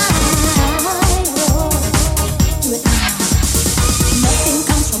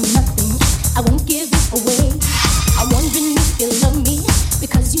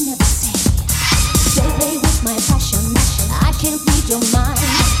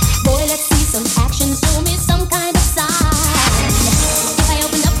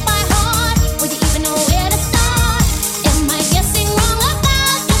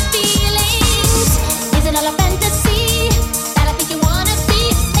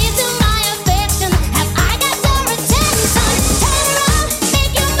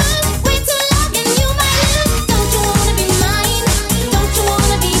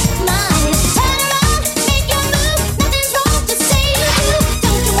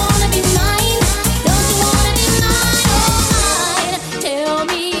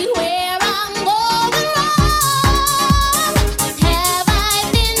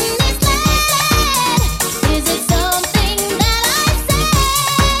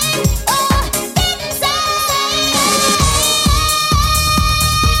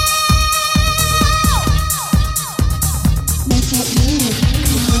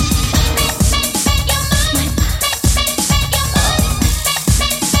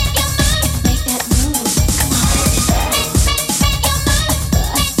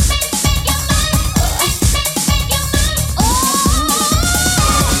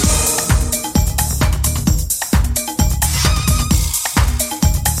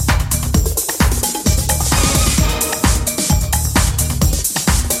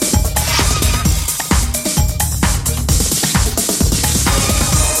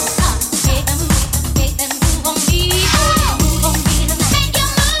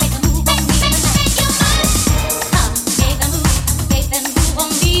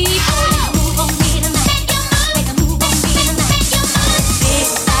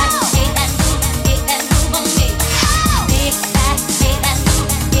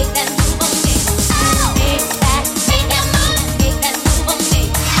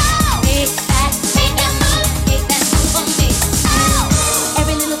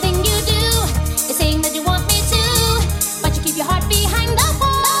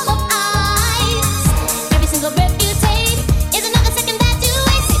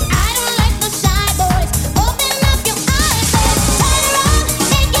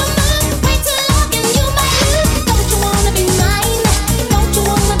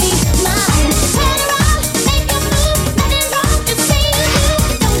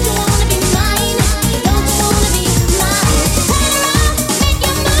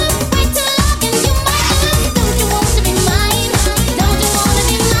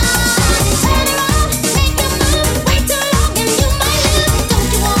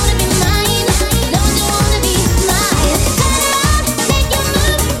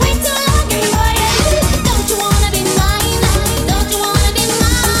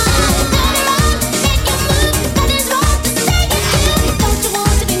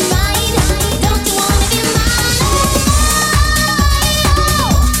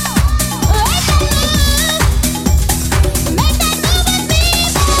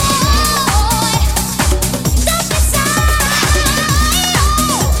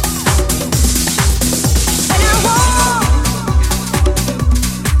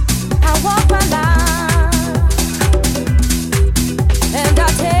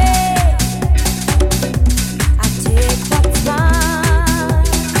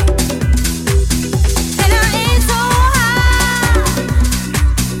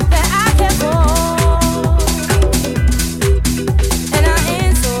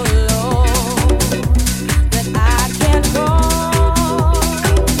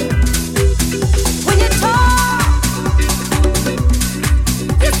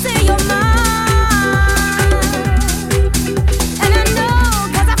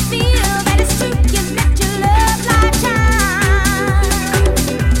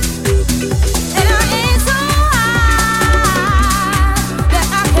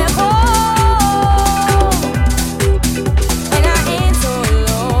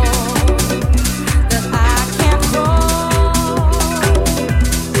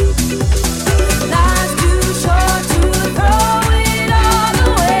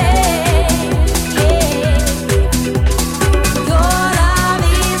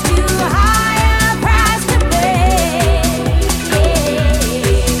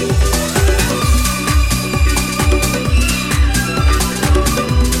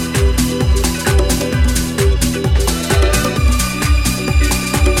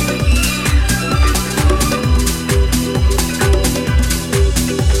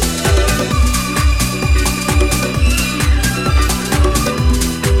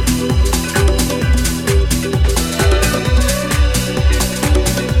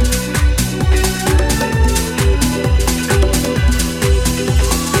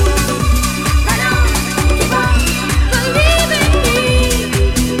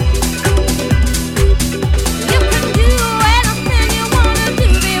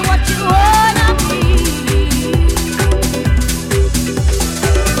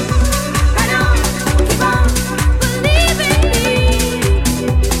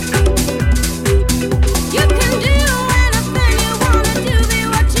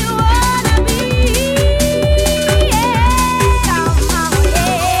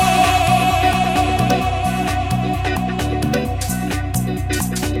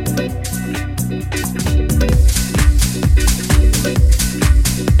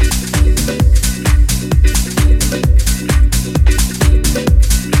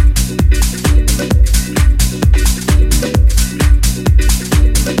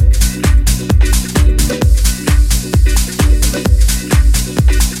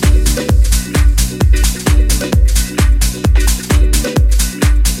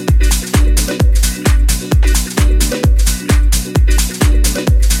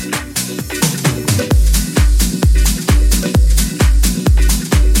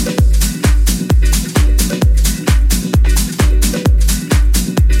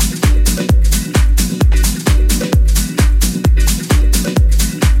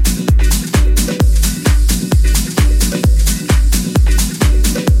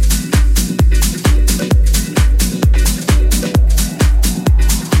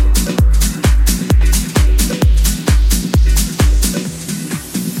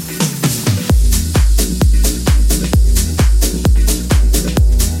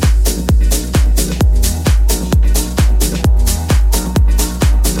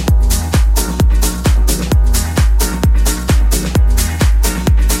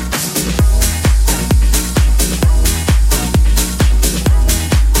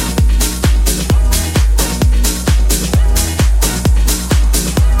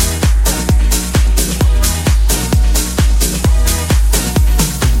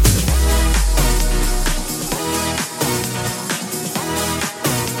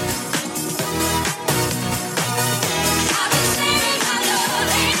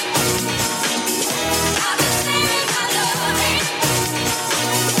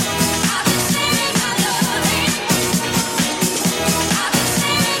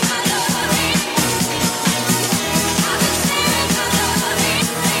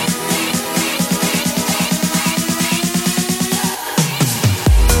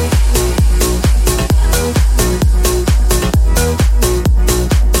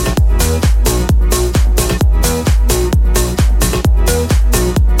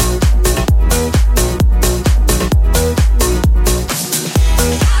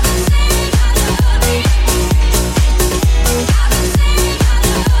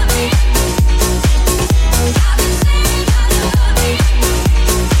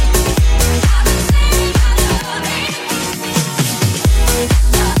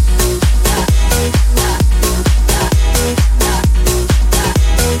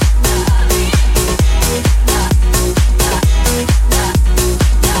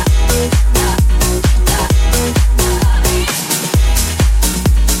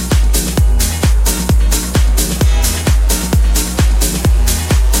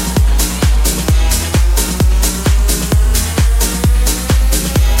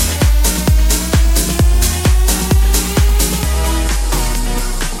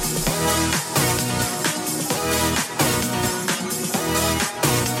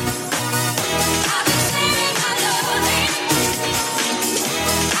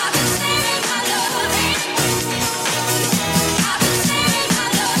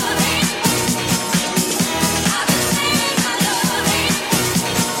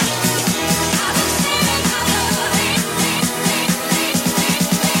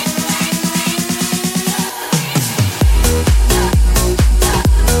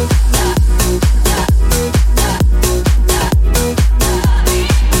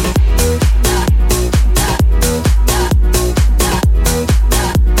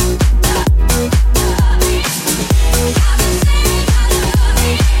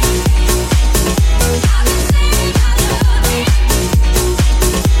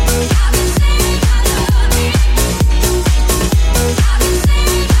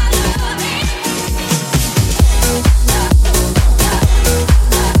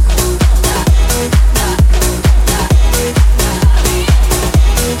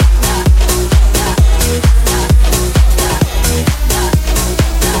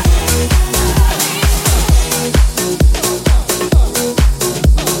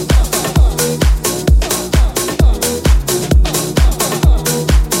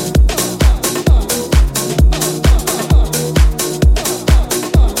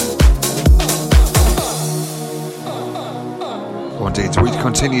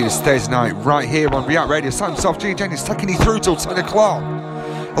continue this Thursday night right here on React Radio. Sound Soft G Dennis taking you through till 10 o'clock.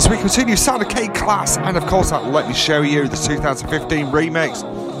 As we continue, Sound of K-Class, and of course that Let Me Show You, the 2015 remix.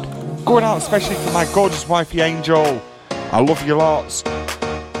 Going out especially for my gorgeous wifey Angel. I love you lots.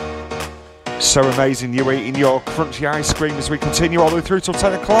 So amazing you eating your crunchy ice cream as we continue all the way through till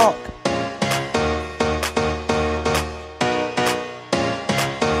 10 o'clock.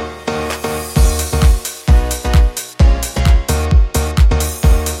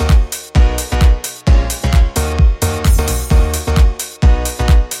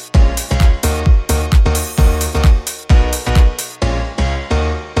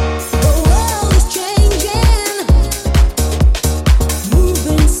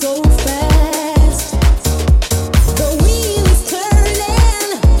 So fast, the wheel is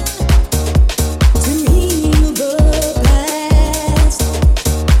turning.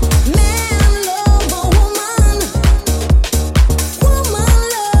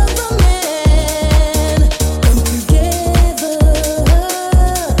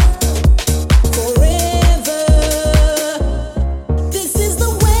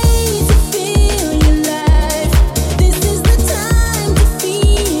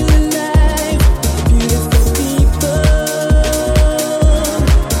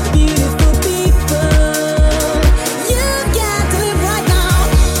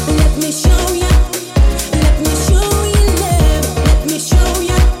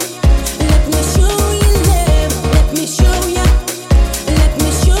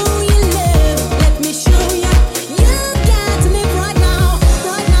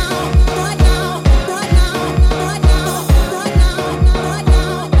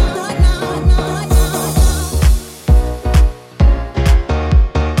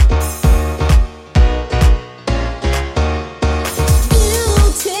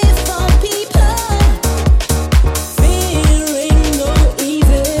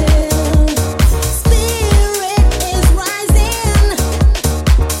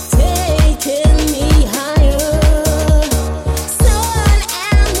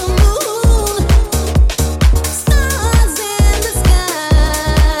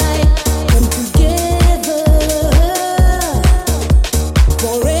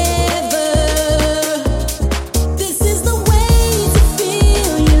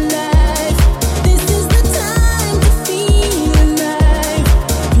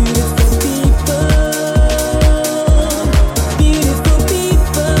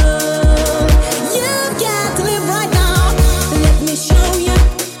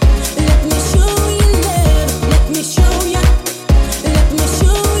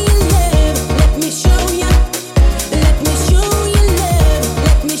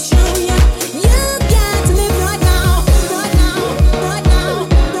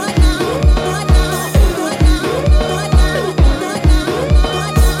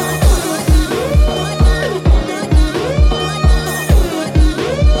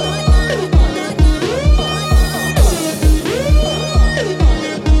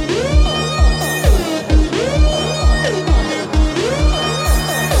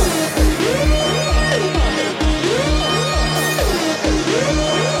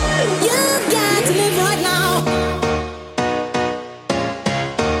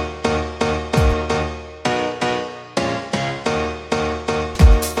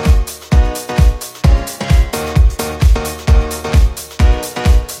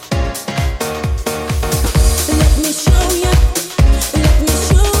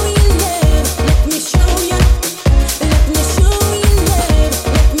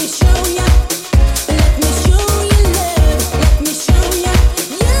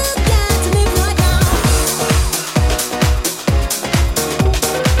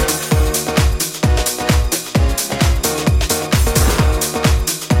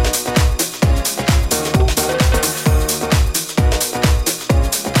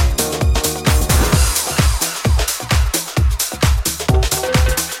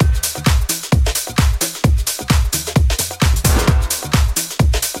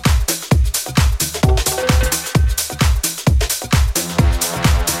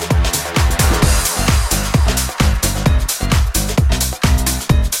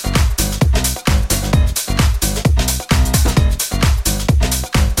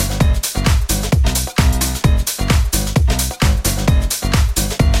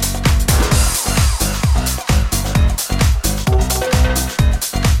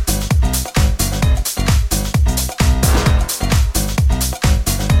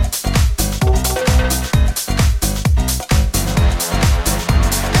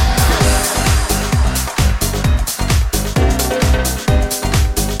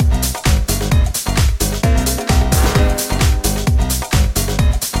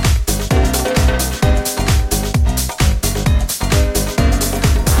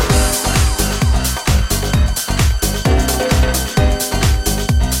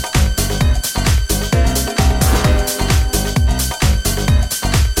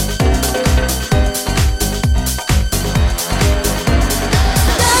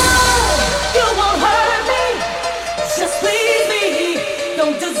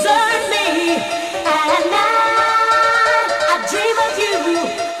 desert me. At night, I dream of you.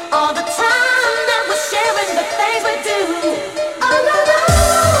 All the time that we're sharing the things we do. All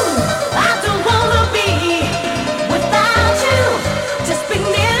alone, I don't wanna be without you. Just be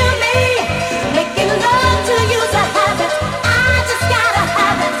near to me. Making love to you's a habit. I just gotta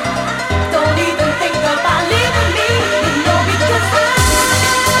have it. Don't even think about leaving me. You know because I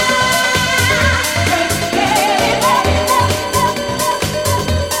can't get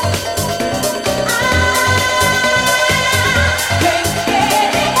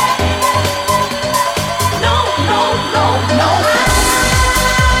no, no, no, no.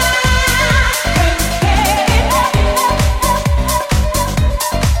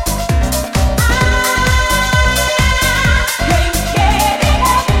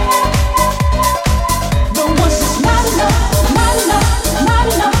 The one's just not enough, not enough, not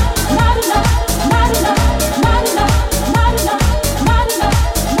enough, not enough, not enough, not enough, not enough, not enough,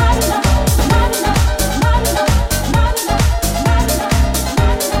 not enough, not enough, not enough,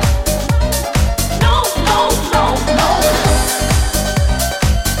 not enough, no, no, no, no.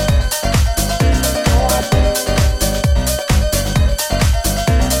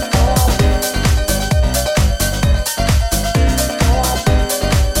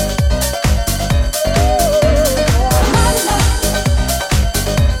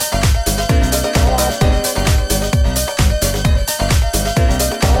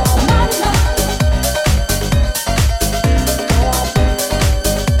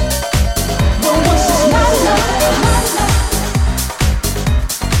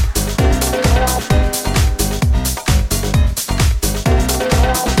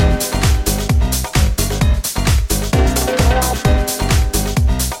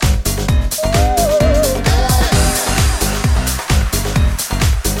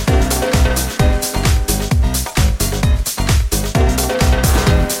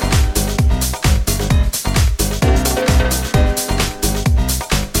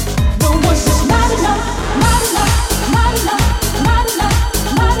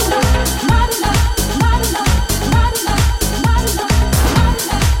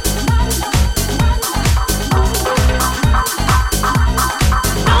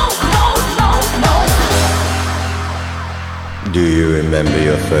 Do you remember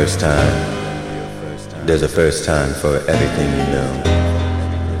your first time? There's a first time for everything you know.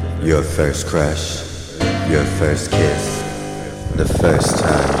 Your first crush, your first kiss, the first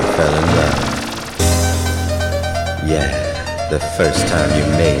time you fell in love. Yeah, the first time you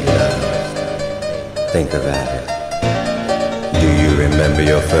made love. Think about it. Do you remember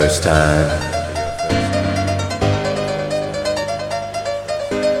your first time?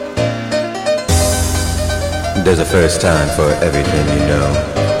 There's a first time for everything you know.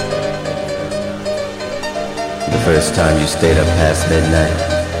 The first time you stayed up past midnight.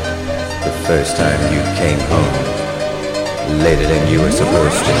 The first time you came home later than you were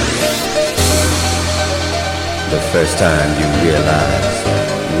supposed to. The first time you realized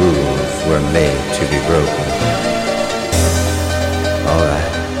rules were made to be broken. Alright.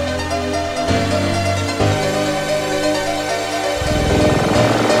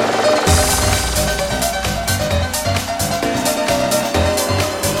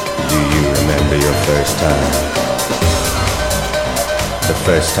 Your first time. The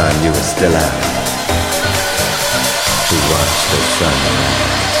first time you were still out to watch the sunrise.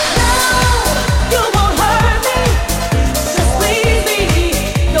 You won't hurt me, just leave me,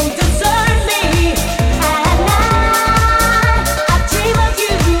 don't desert me. At night, I dream of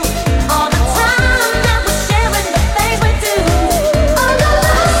you, all the time that we're sharing the things we do. All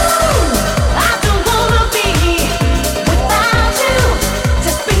alone, I don't wanna be without you,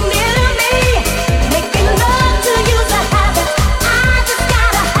 just be near to me, making love to you's a habit. I just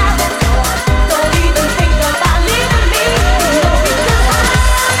gotta have it, don't even think about leaving me, you know because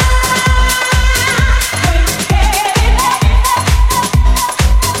I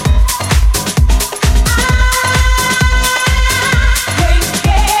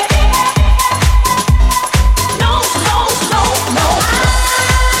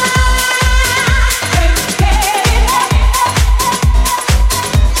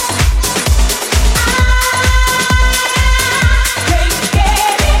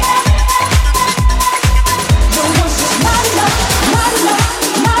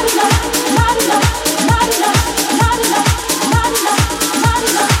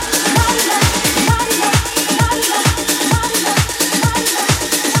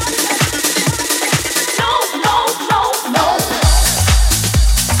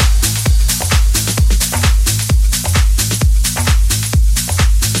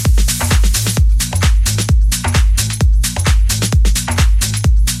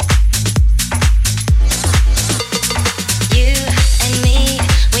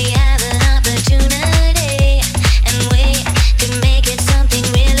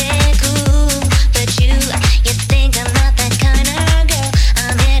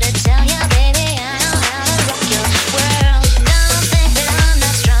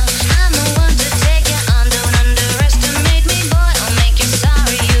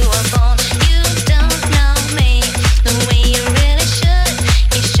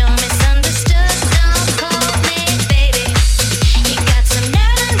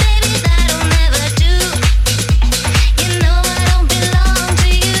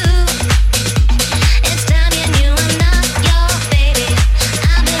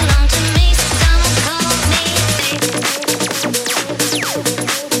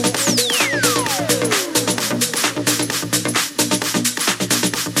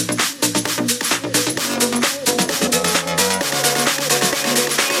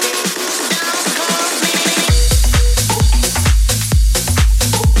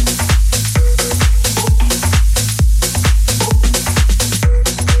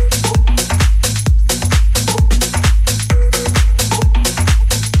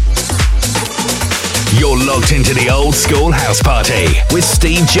locked into the old school house party with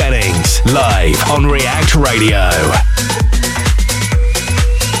Steve Jennings, live on React Radio.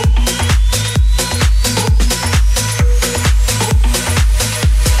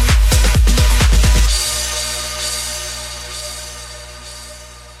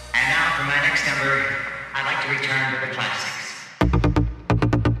 And now for my next number, I'd like to return to the classics.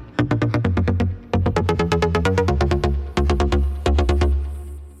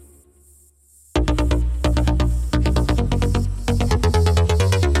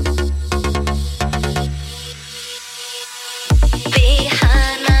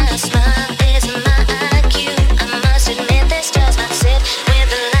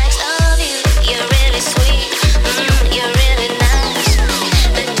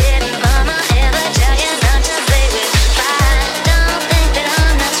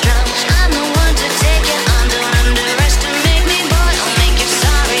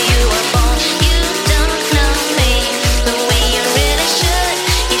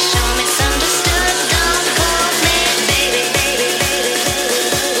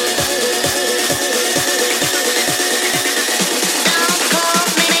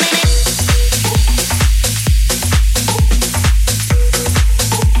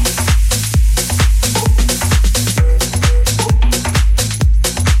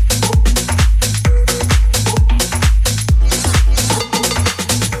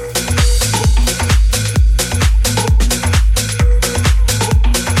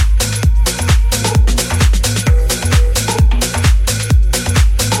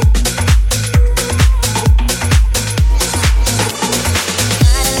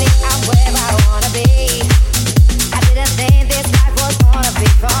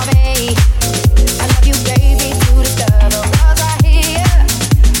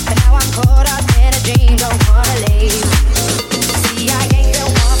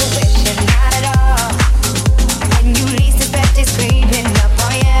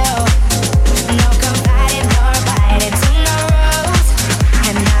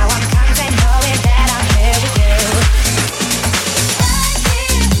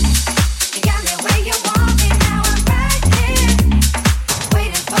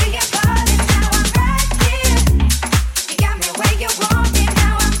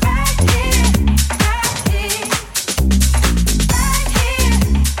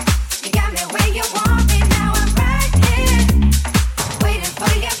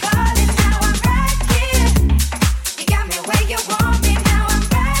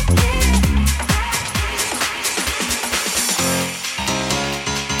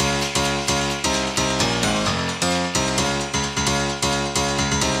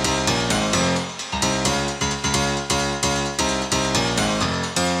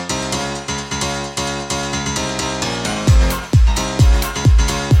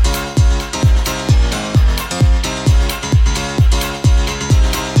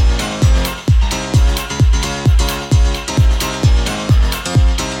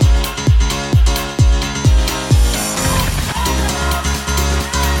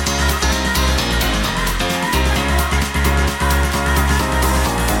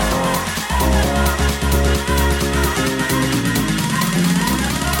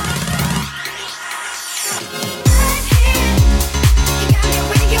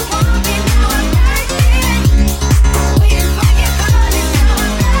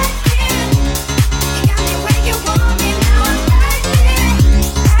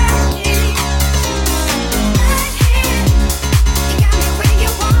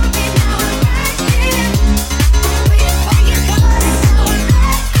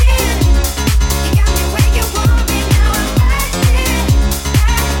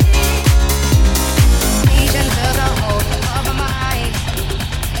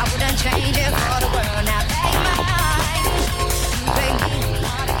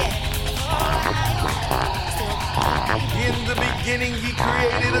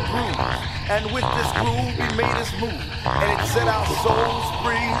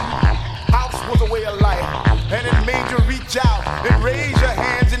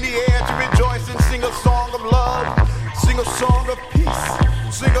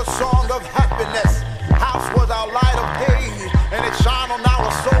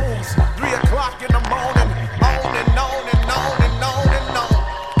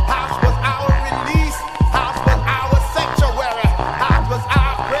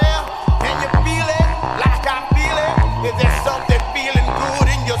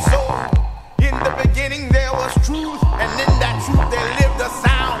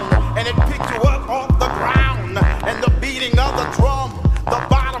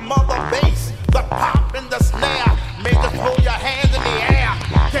 Throw your hands in the air.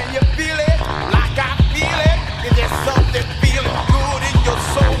 Can you feel it like I feel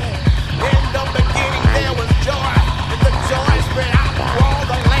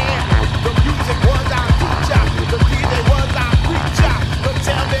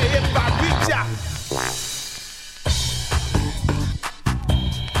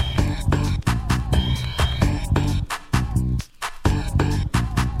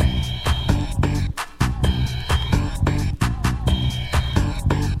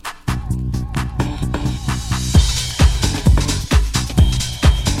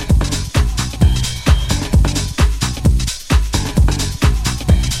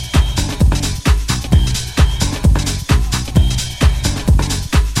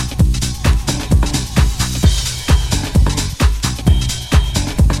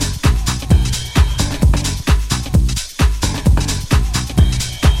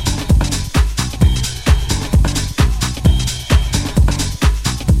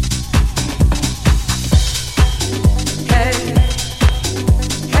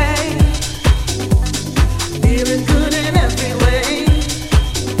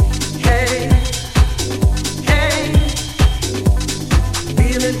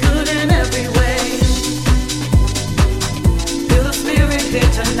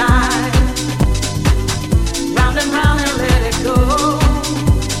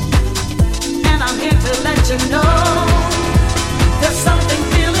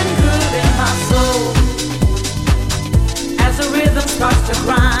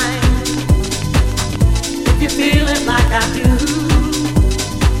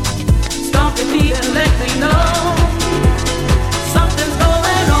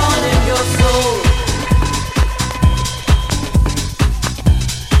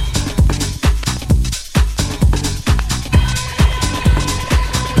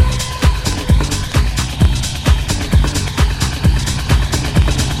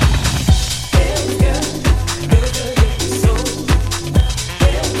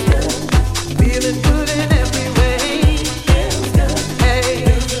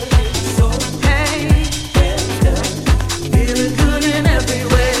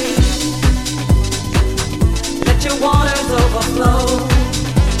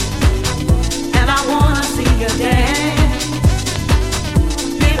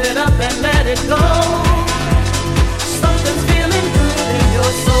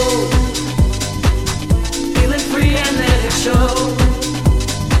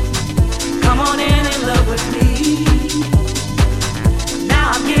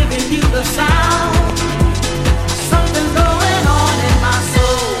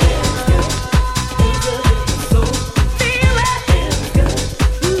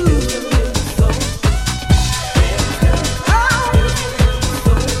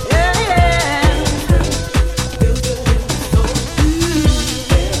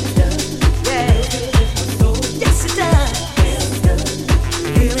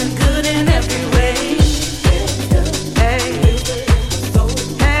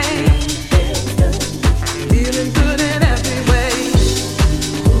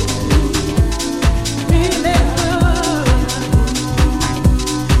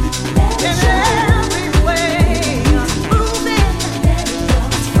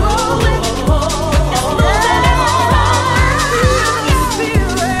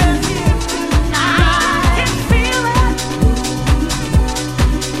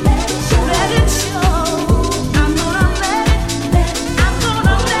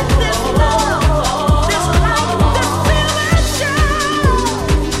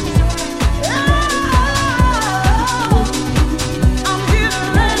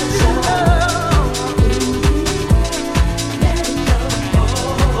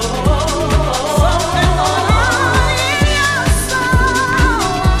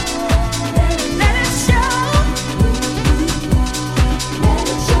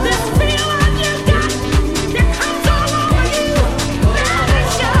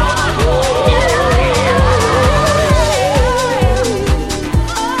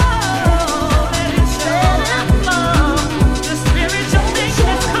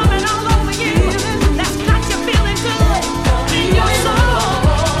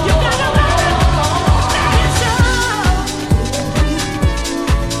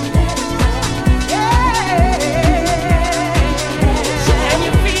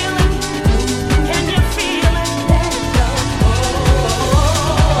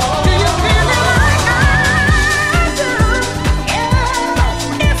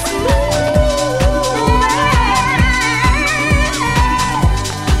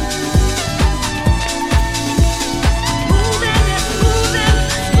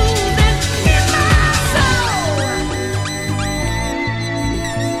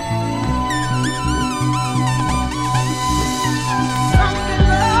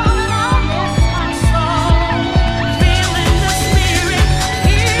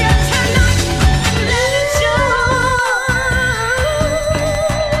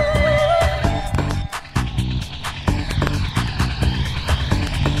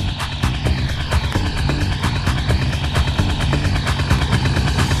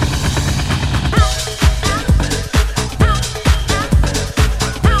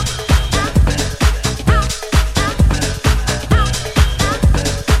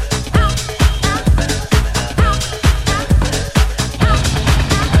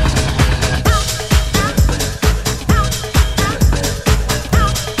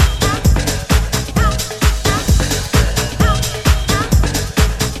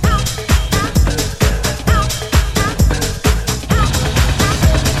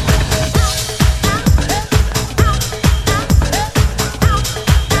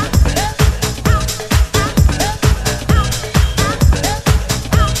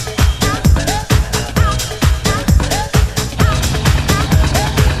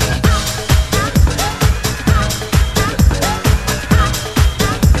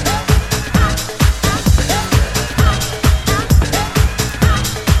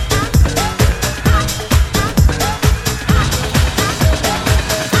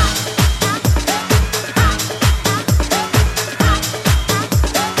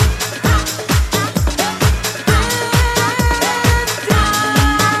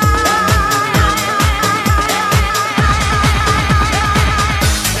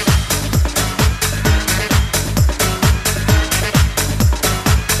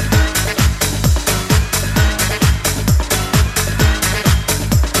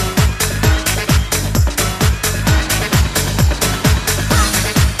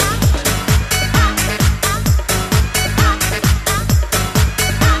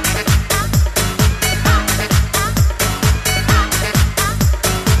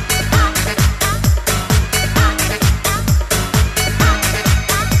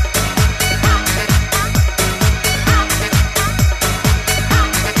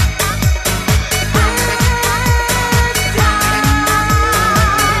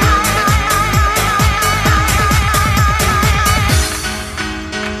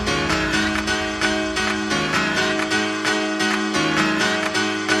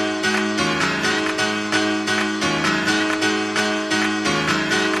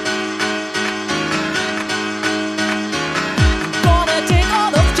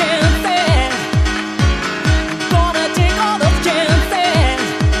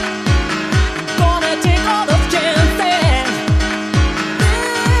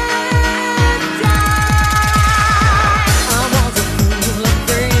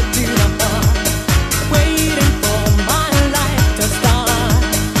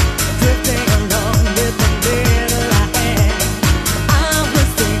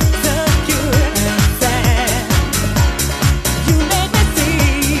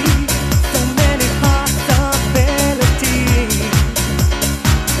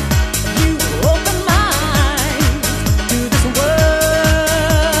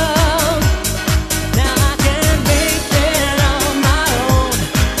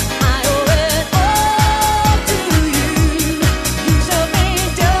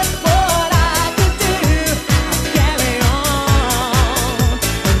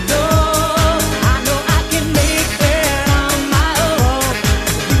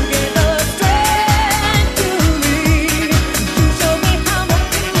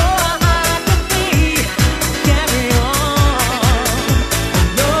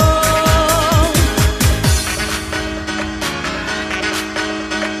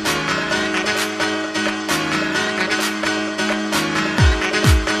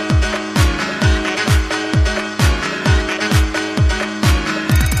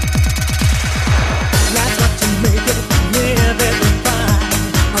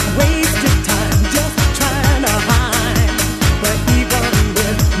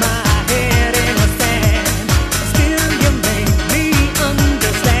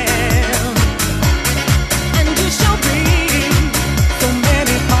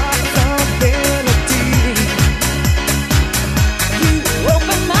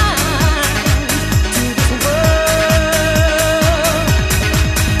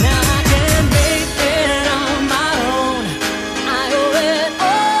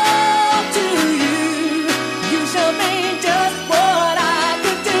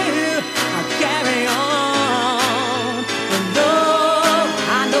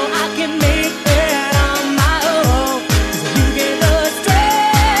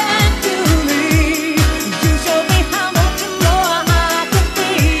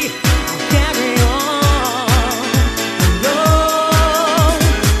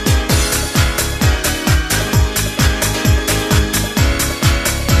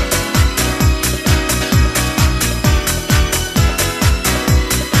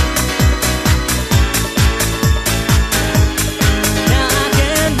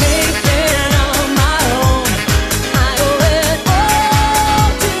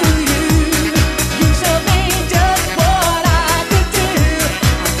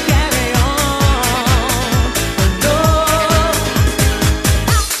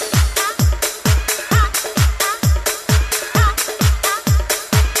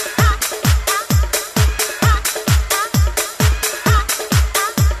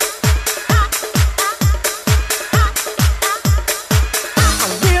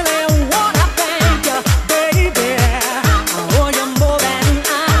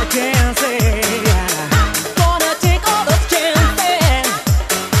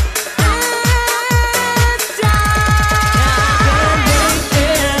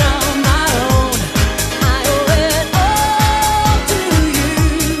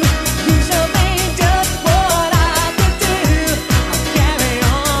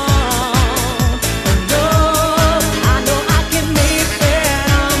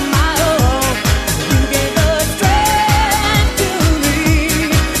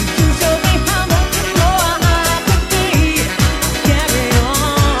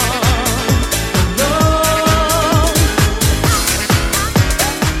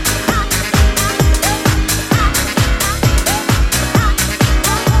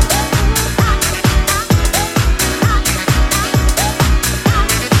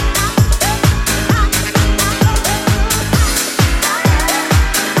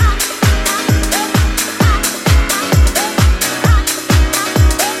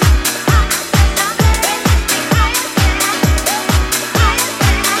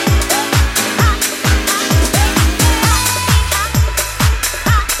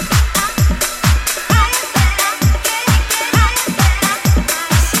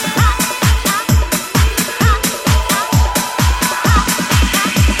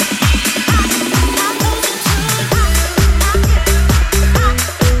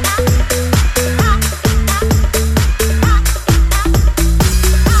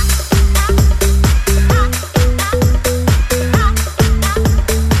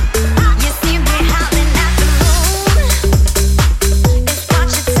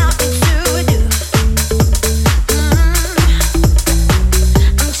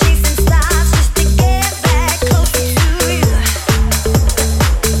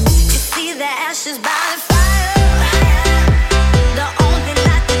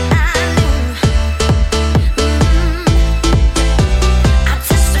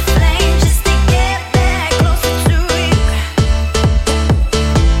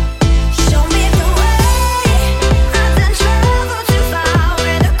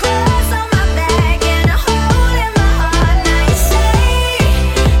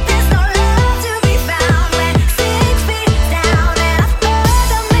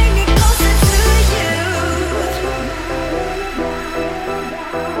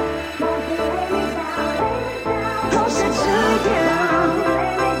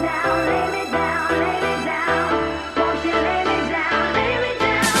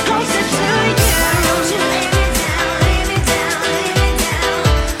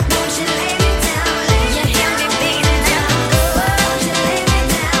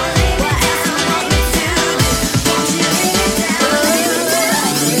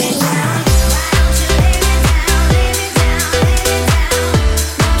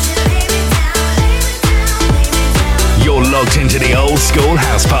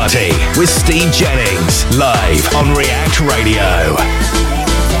with Steve Jennings, live on React Radio.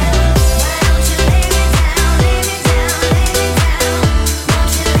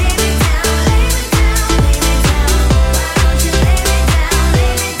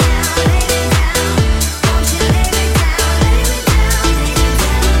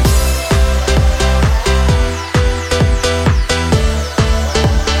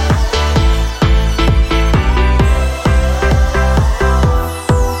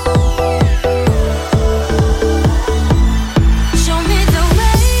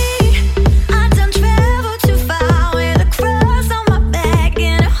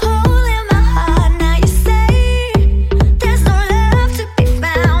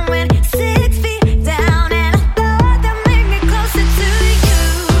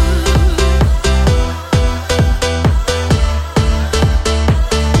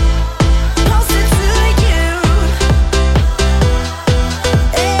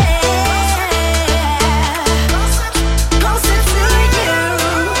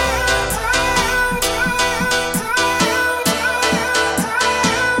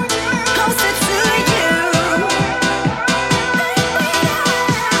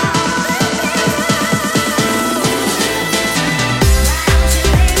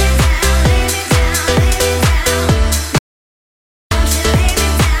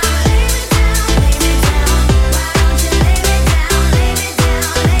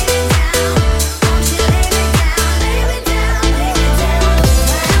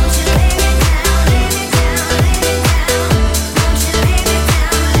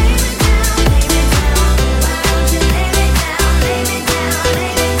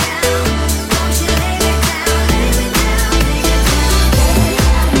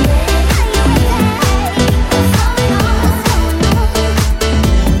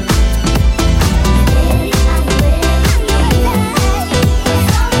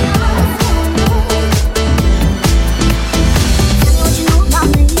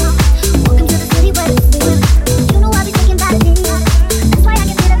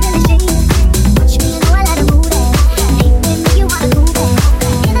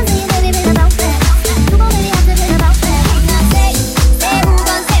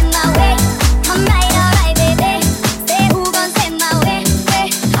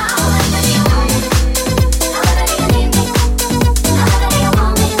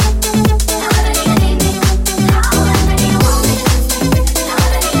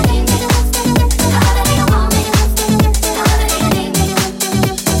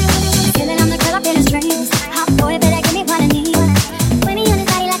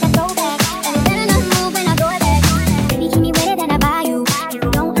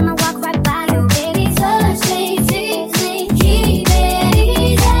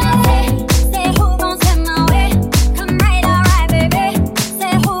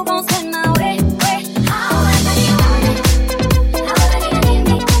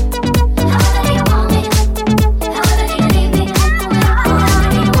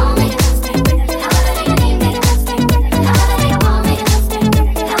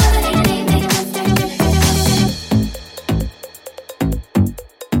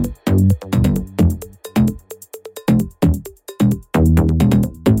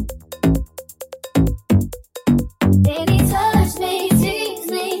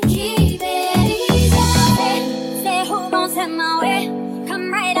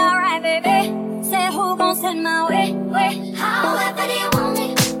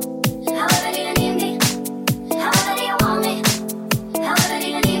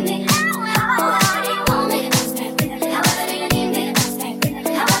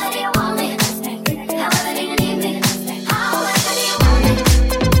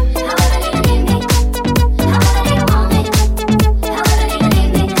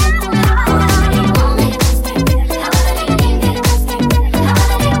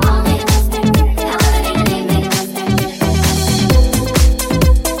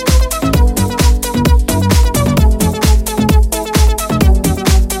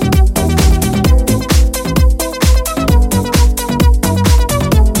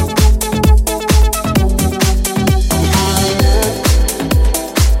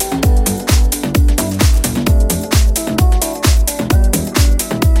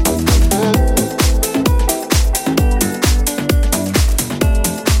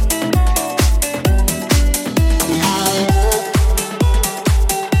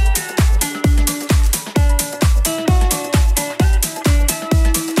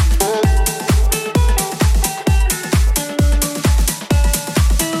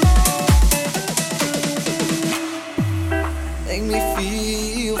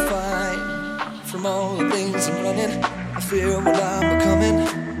 from all the things I'm running. I fear what I'm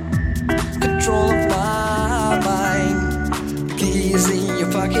becoming.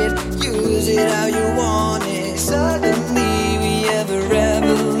 pocket, use it how you want it. Suddenly we have a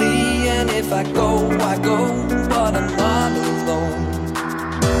reveille, and if I go, I go, but I'm not alone.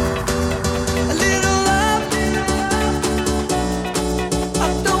 A little love, I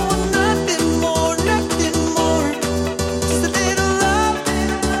don't want nothing more, nothing more. Just a little love,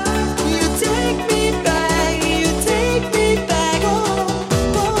 you take me back, you take me back. Oh,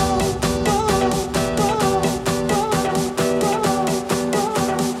 oh, oh,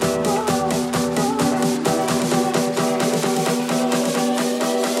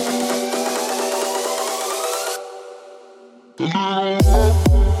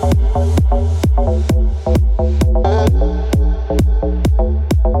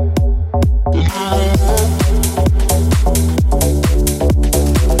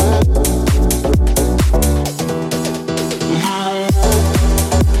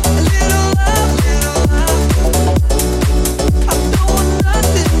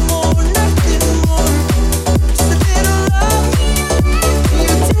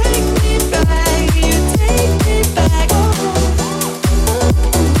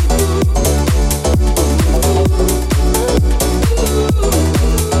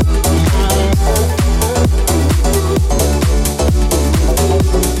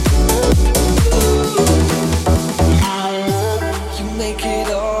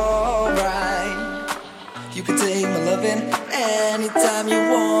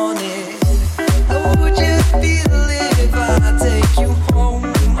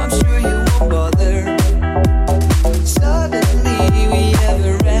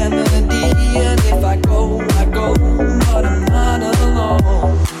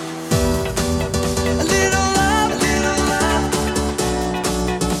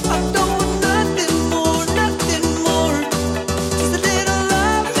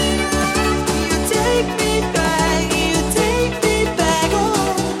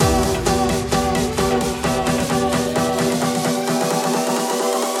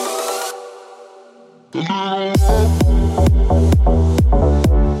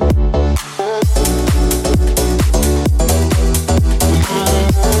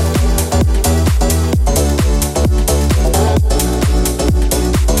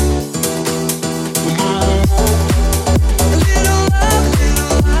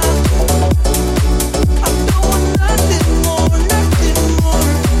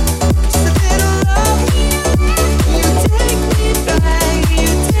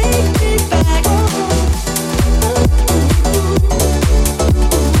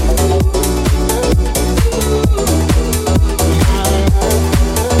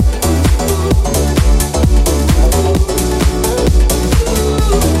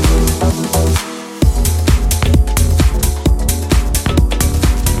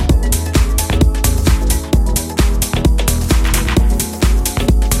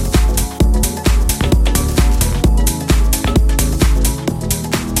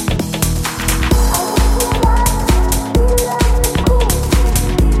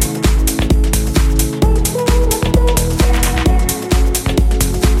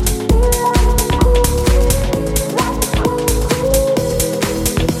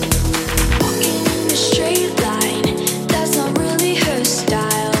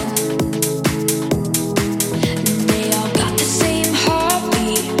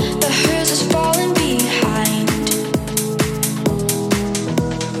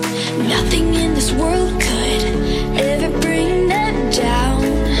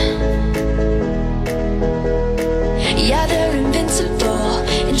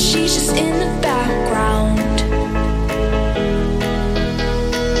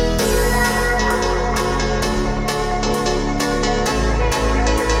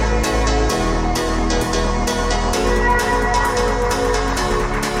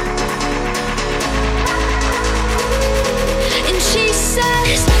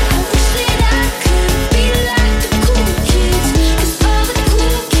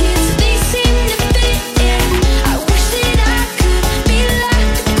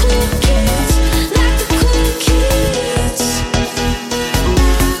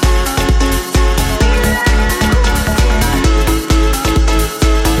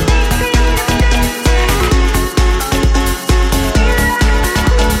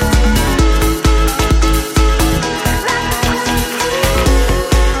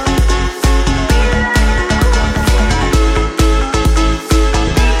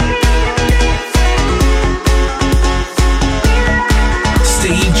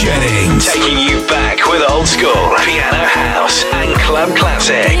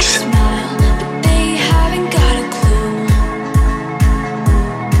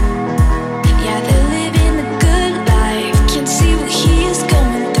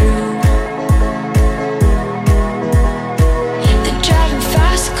 going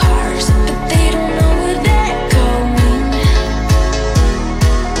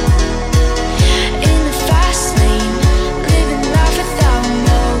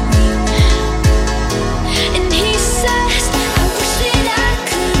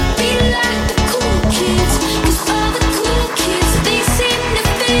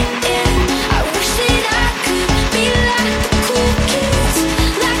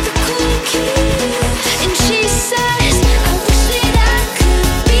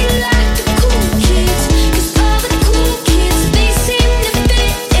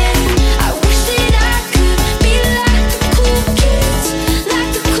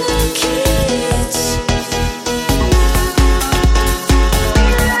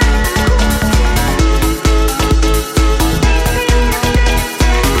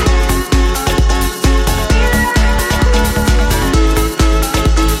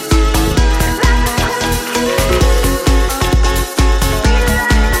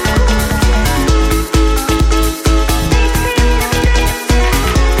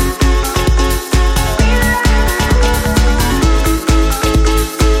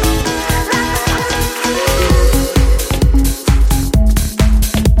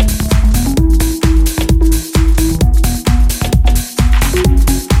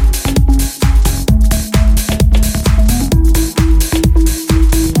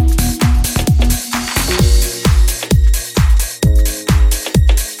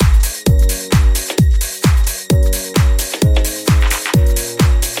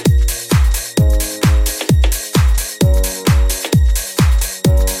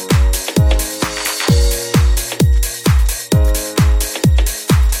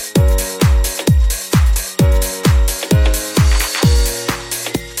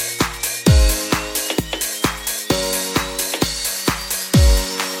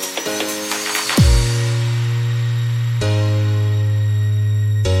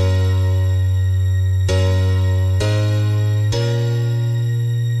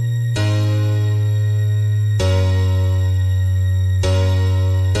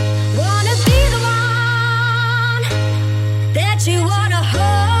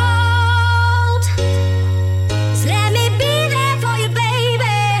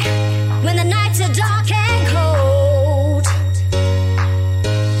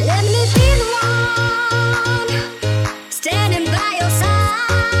standing by your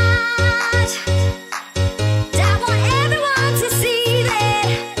side. I want everyone to see that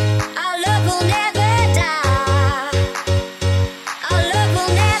our love will never die. Our love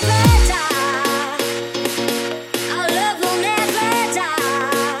will never die. Our love will never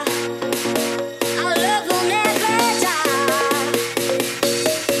die. Our love will never die.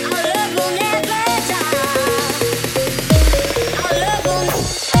 Our love will never die. Our love will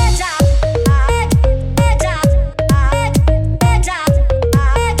never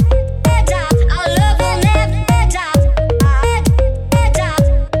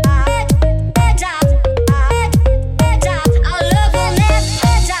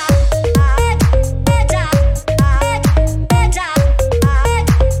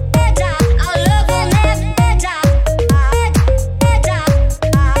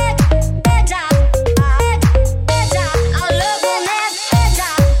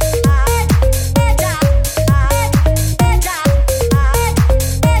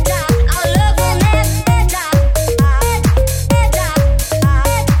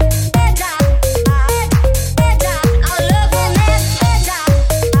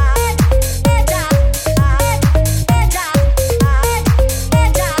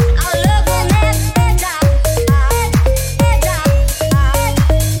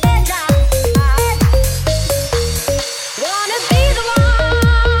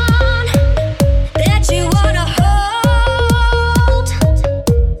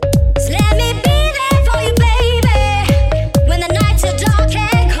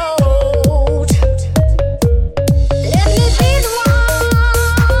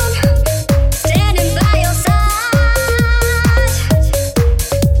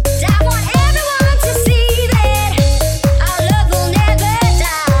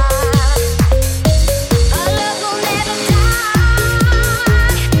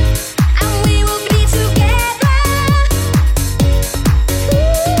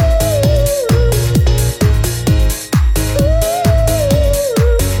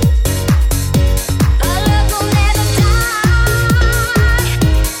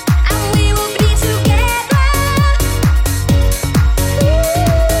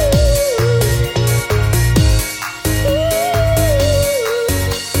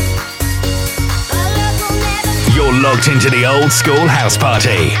Into the old school house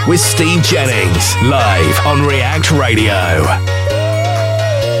party with Steve Jennings, live on React Radio.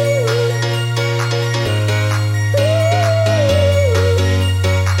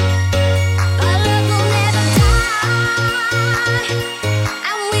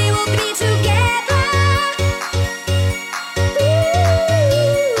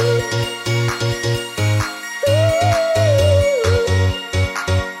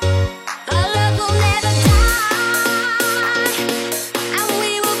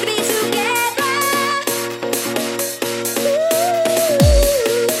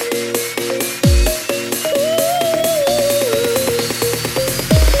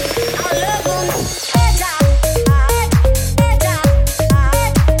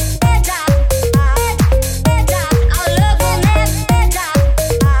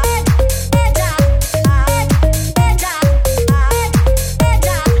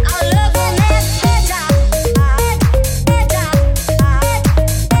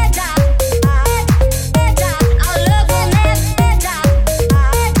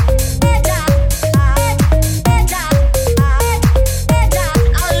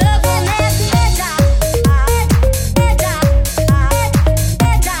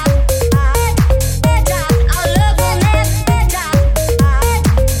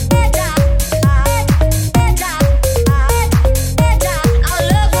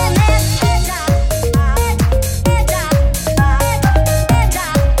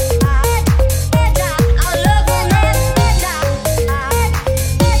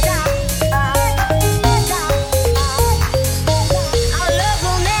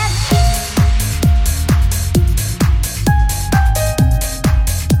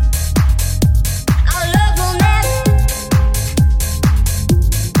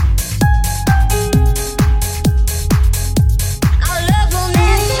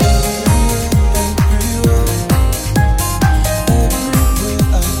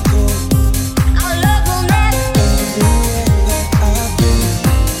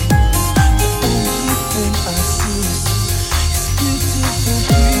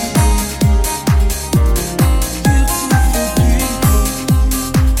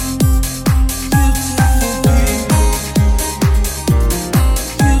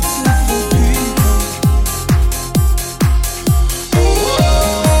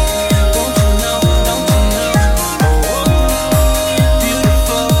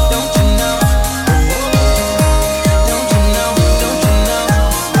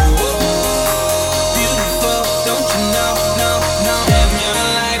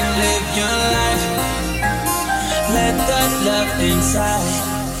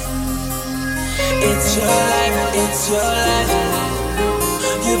 It's your life, it's your life.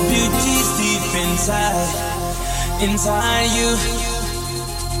 Your beauty's deep inside you.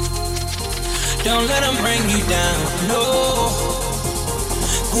 Don't let them bring you down, no.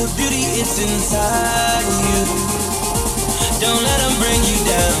 The beauty is inside you. Don't let them bring you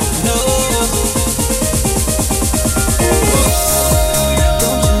down, no.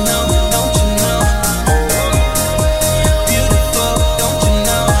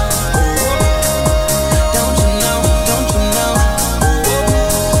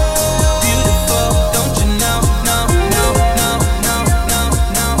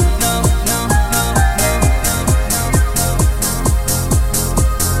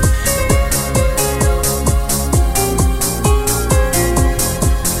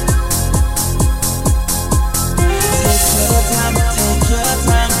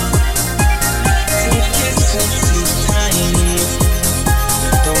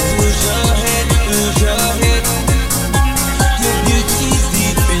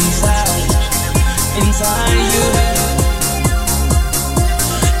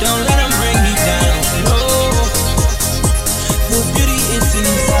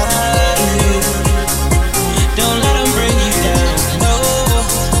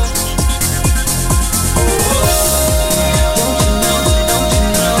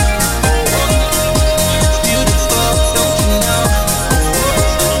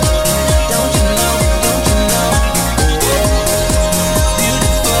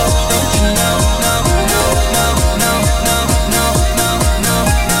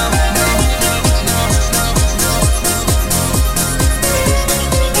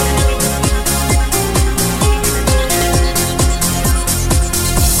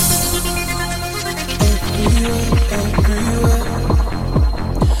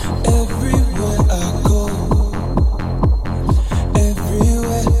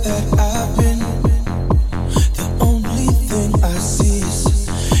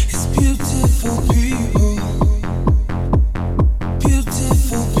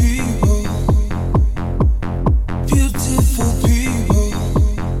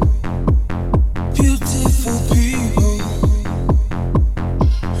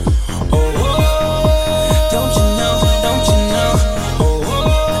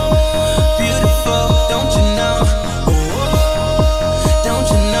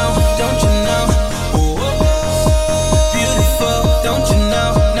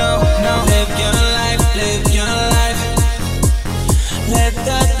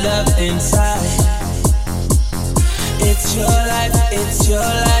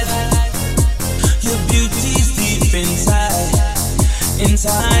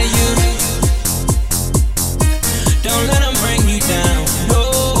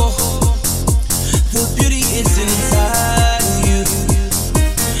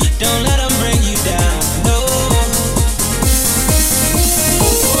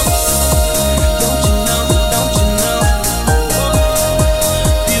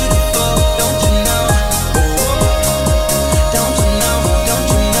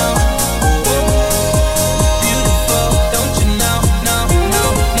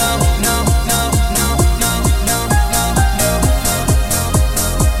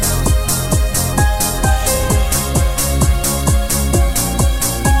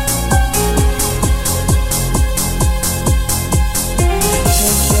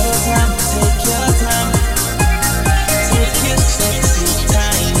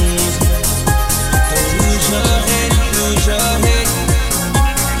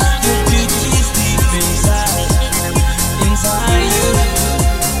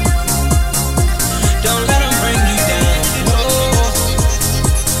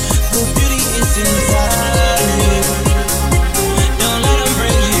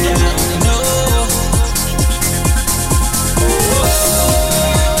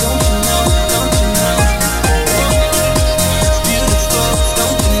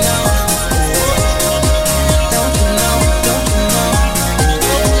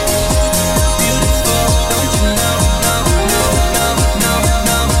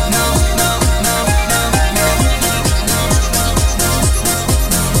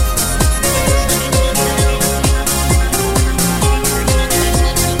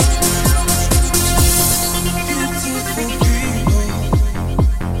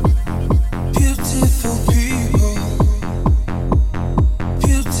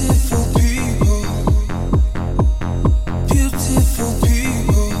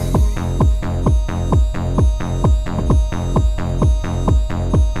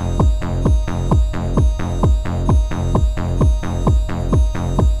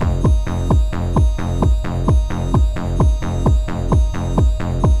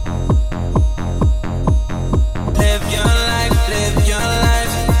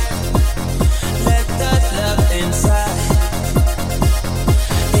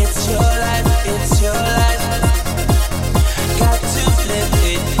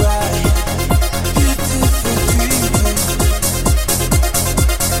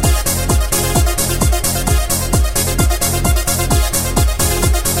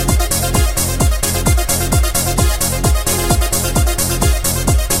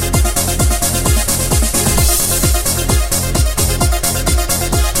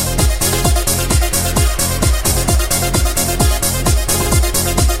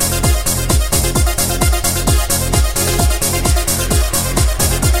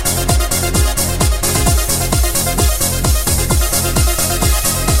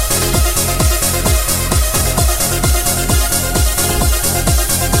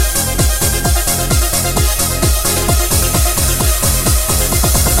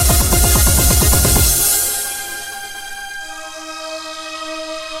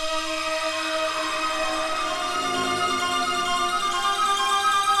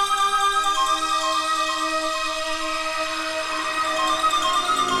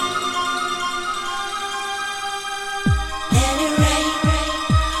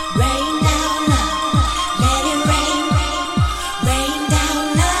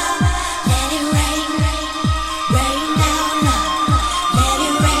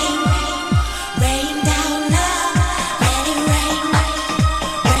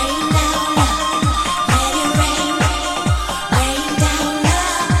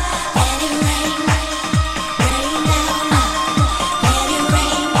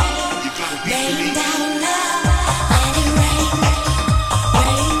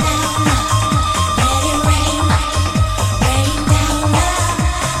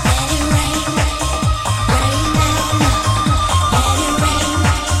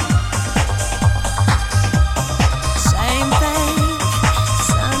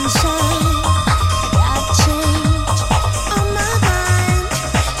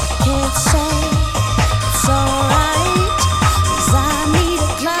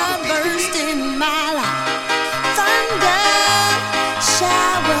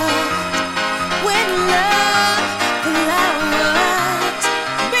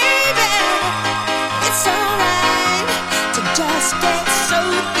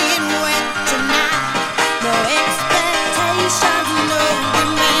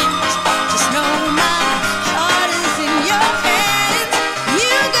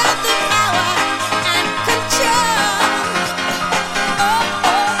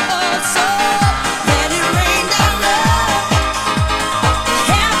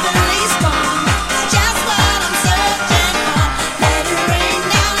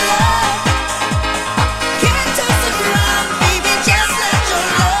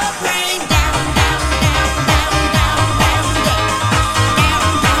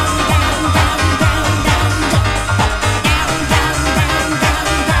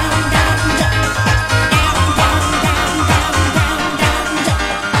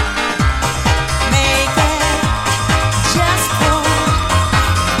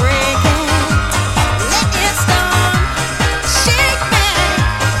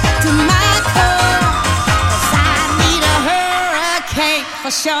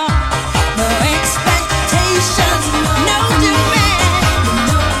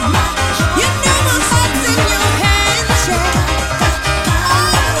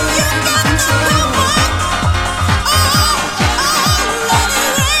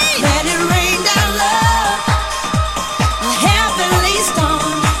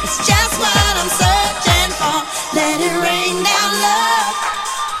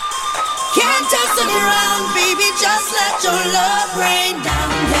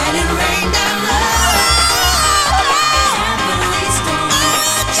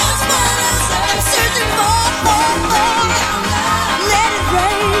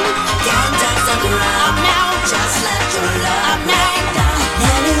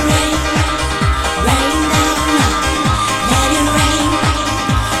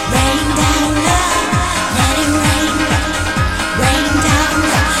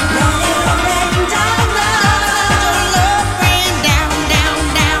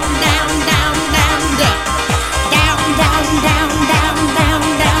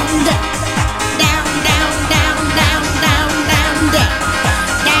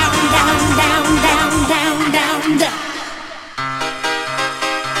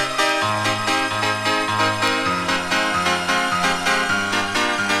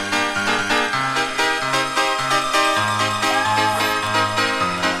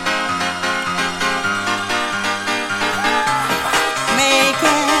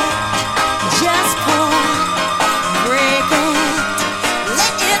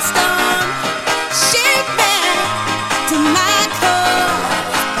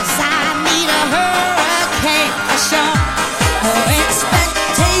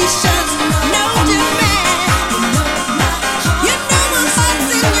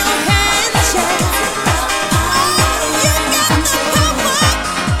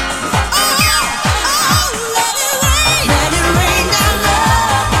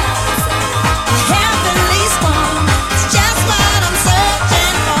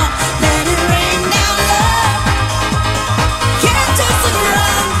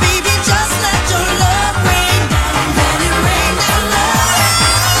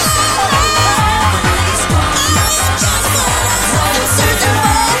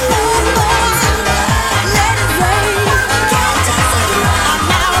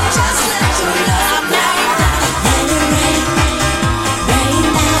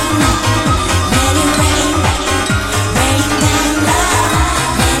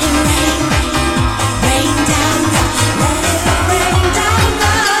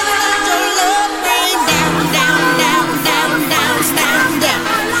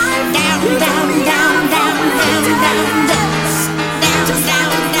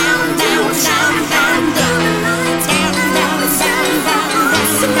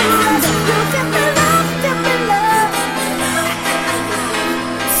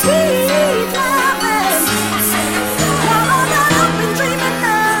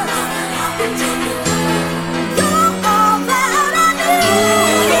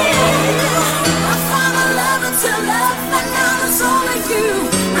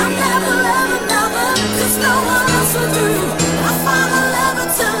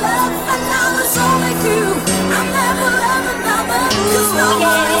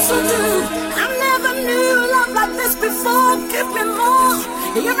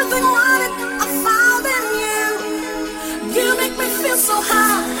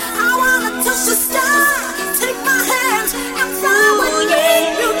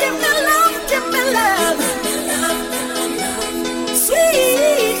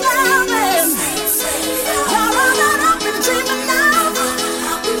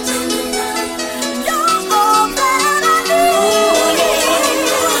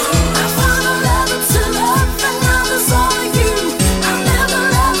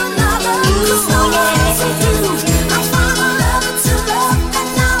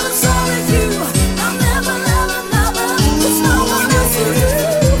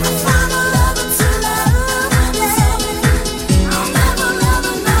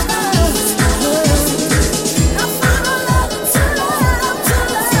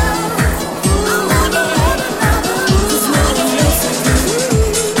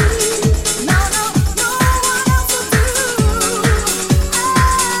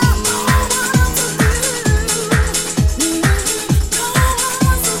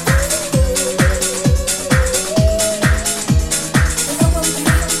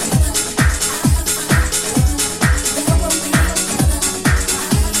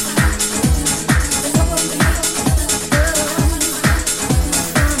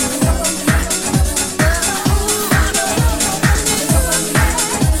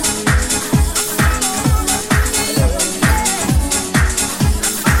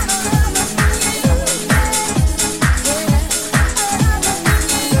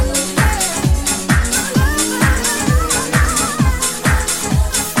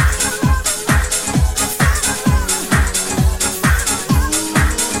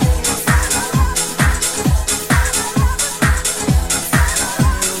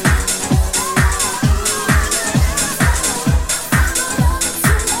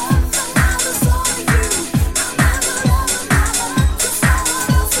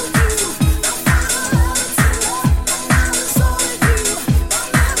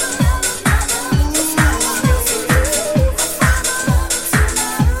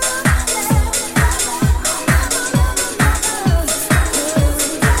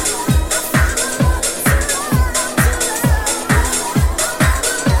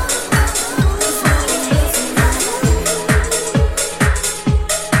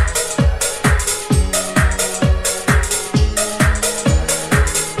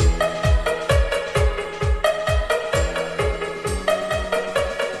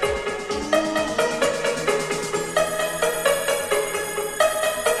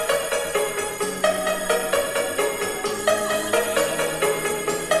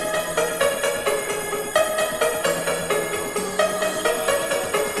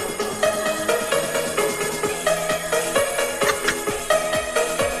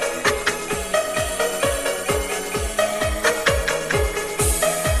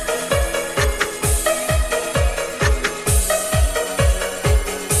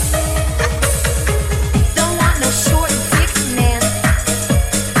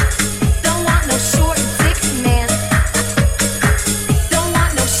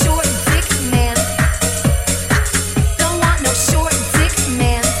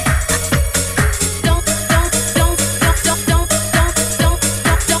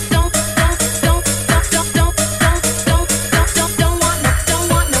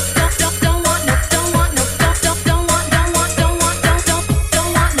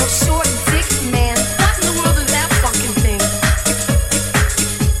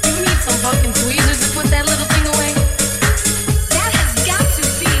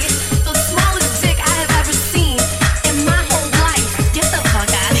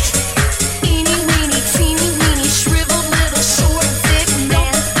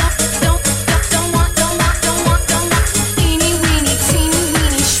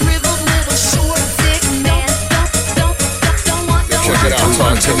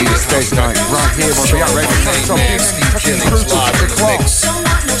 right here on React Radio. Thanks on taking you through to the clock.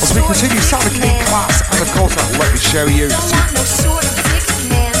 As we continue, Simon King class, and of course, let me show you.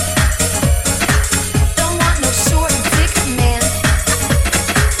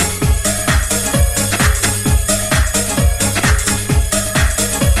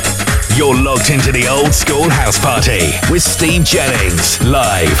 You're locked into the Old School House Party with Steve Jennings,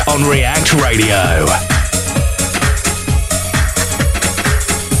 live on React Radio.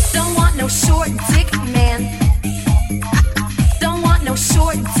 Don't want no short dick man. Don't want no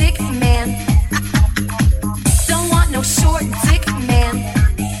short dick man. Don't want no short dick man.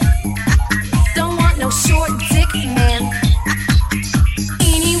 Don't want no short dick man.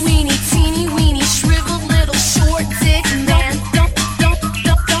 Eeny weeny teeny weeny shriveled little short dick man. Don't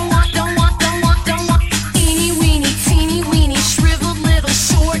want eeny weeny teeny weeny shriveled little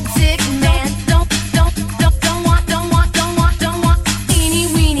short dick man. Don't want eeny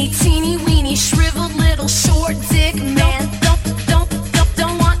weeny teeny weeny shriveled little short dick man.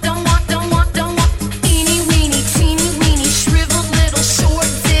 Don't want eeny weeny teeny weeny shriveled little short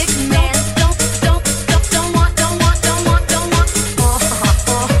dick man. Don't want.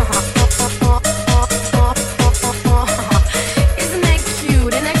 Isn't that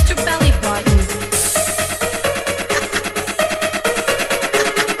cute? An extra belly button.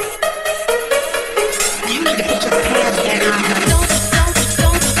 You need to put your pants back on.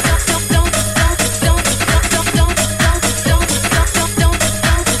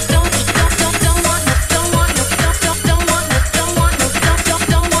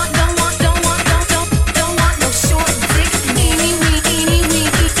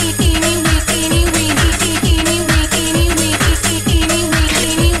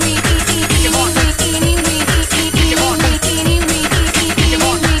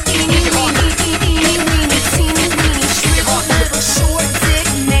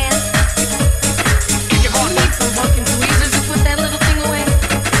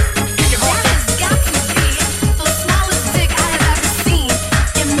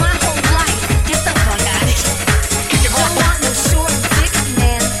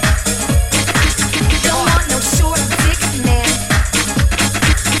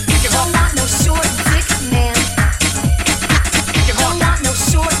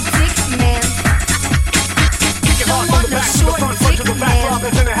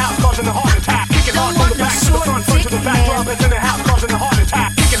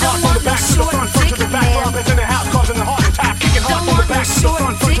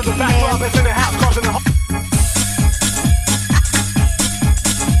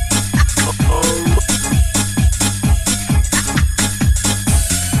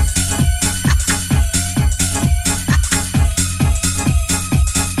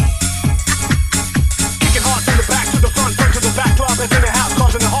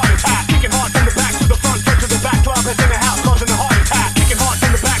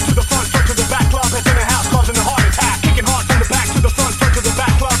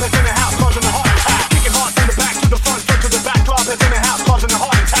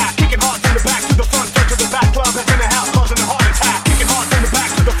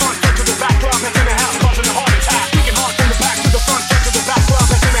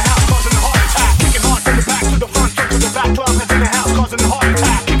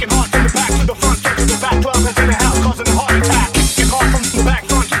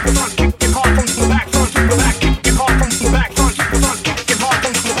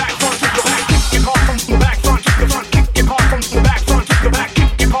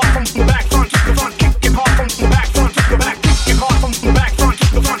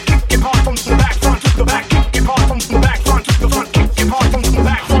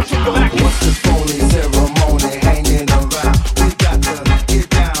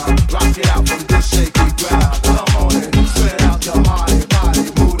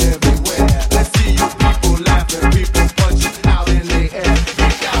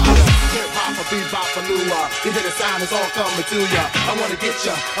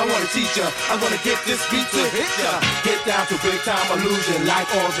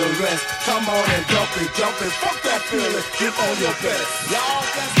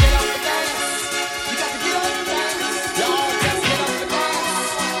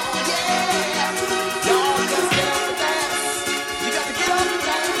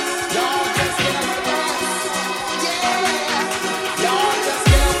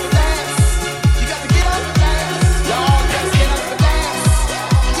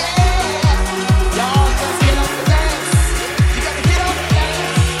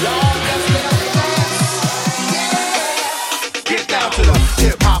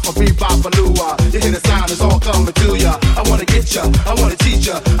 You hear the sound, it's all coming to ya. I wanna get ya, I wanna teach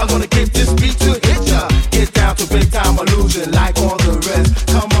ya. I'm gonna get this beat illusion like all the rest.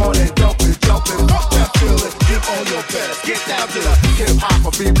 Come on and jump it, fuck that feeling, give on your best. Get down to the hip hop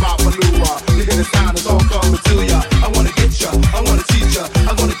or bebop or lua. You hear the sound, it's all coming to ya. I wanna get ya, I wanna teach ya,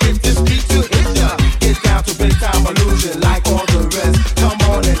 I wanna get this beat to hit ya. Get down to big time illusion like all the rest. Come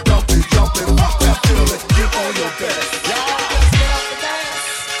on and jump it, fuck that feeling, give on your best. Y'all just get up and dance.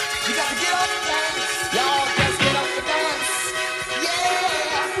 You got to get up and dance. Y'all just get up and dance.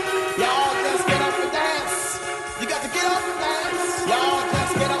 Yeah. Y'all just get up and dance. You got to get up and dance. Y'all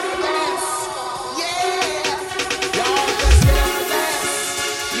just get up and dance. Yeah. Y'all just get up and dance.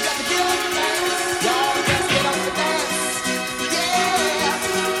 You got to get up and dance. Y'all just get up and dance. Yeah.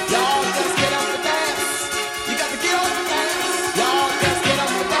 Y'all just get up and dance. You got to get up and dance. Y'all just get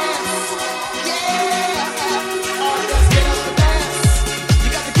up and dance. Yeah. Y'all just get up and dance. You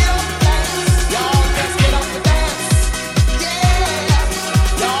got to get up and dance. Y'all just get up and dance. Yeah.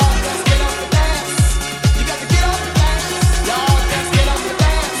 Y'all just get up and dance. You got to get up and dance. Y'all just get up and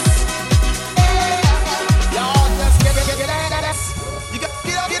dance. Yeah. Y'all just get dance. You got to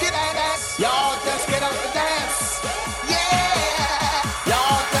get up and dance. Y'all just get up and dance. Yeah.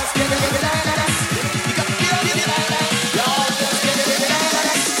 Y'all just get dance. You got to get up and dance. Y'all just get dance.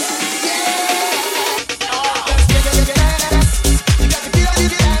 Yeah. Y'all just get dance. You got to get up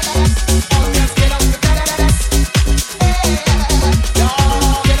and dance. Y'all just get up and dance. Yeah.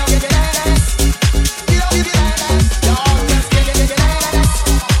 Y'all get up and dance. Get up and dance. Y'all just get dance.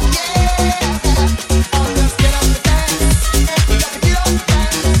 Yeah. Y'all just get up and dance. You got to get up and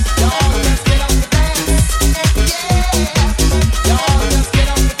dance. Y'all just get up and dance. Yeah. Y'all just get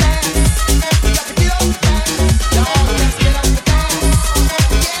up and dance. You got to get up and dance. Y'all just get up and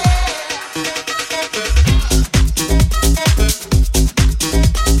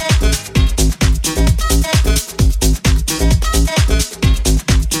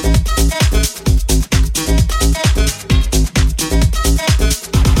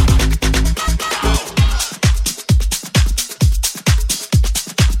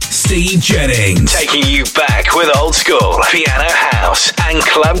Steve Jennings, taking you back with old school piano, house, and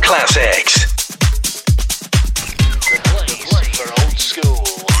club classics. The place for old school.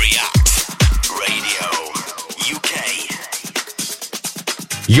 React Radio UK.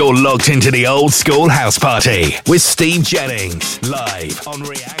 You're locked into the old school house party with Steve Jennings, live on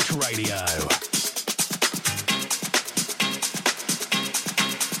React Radio.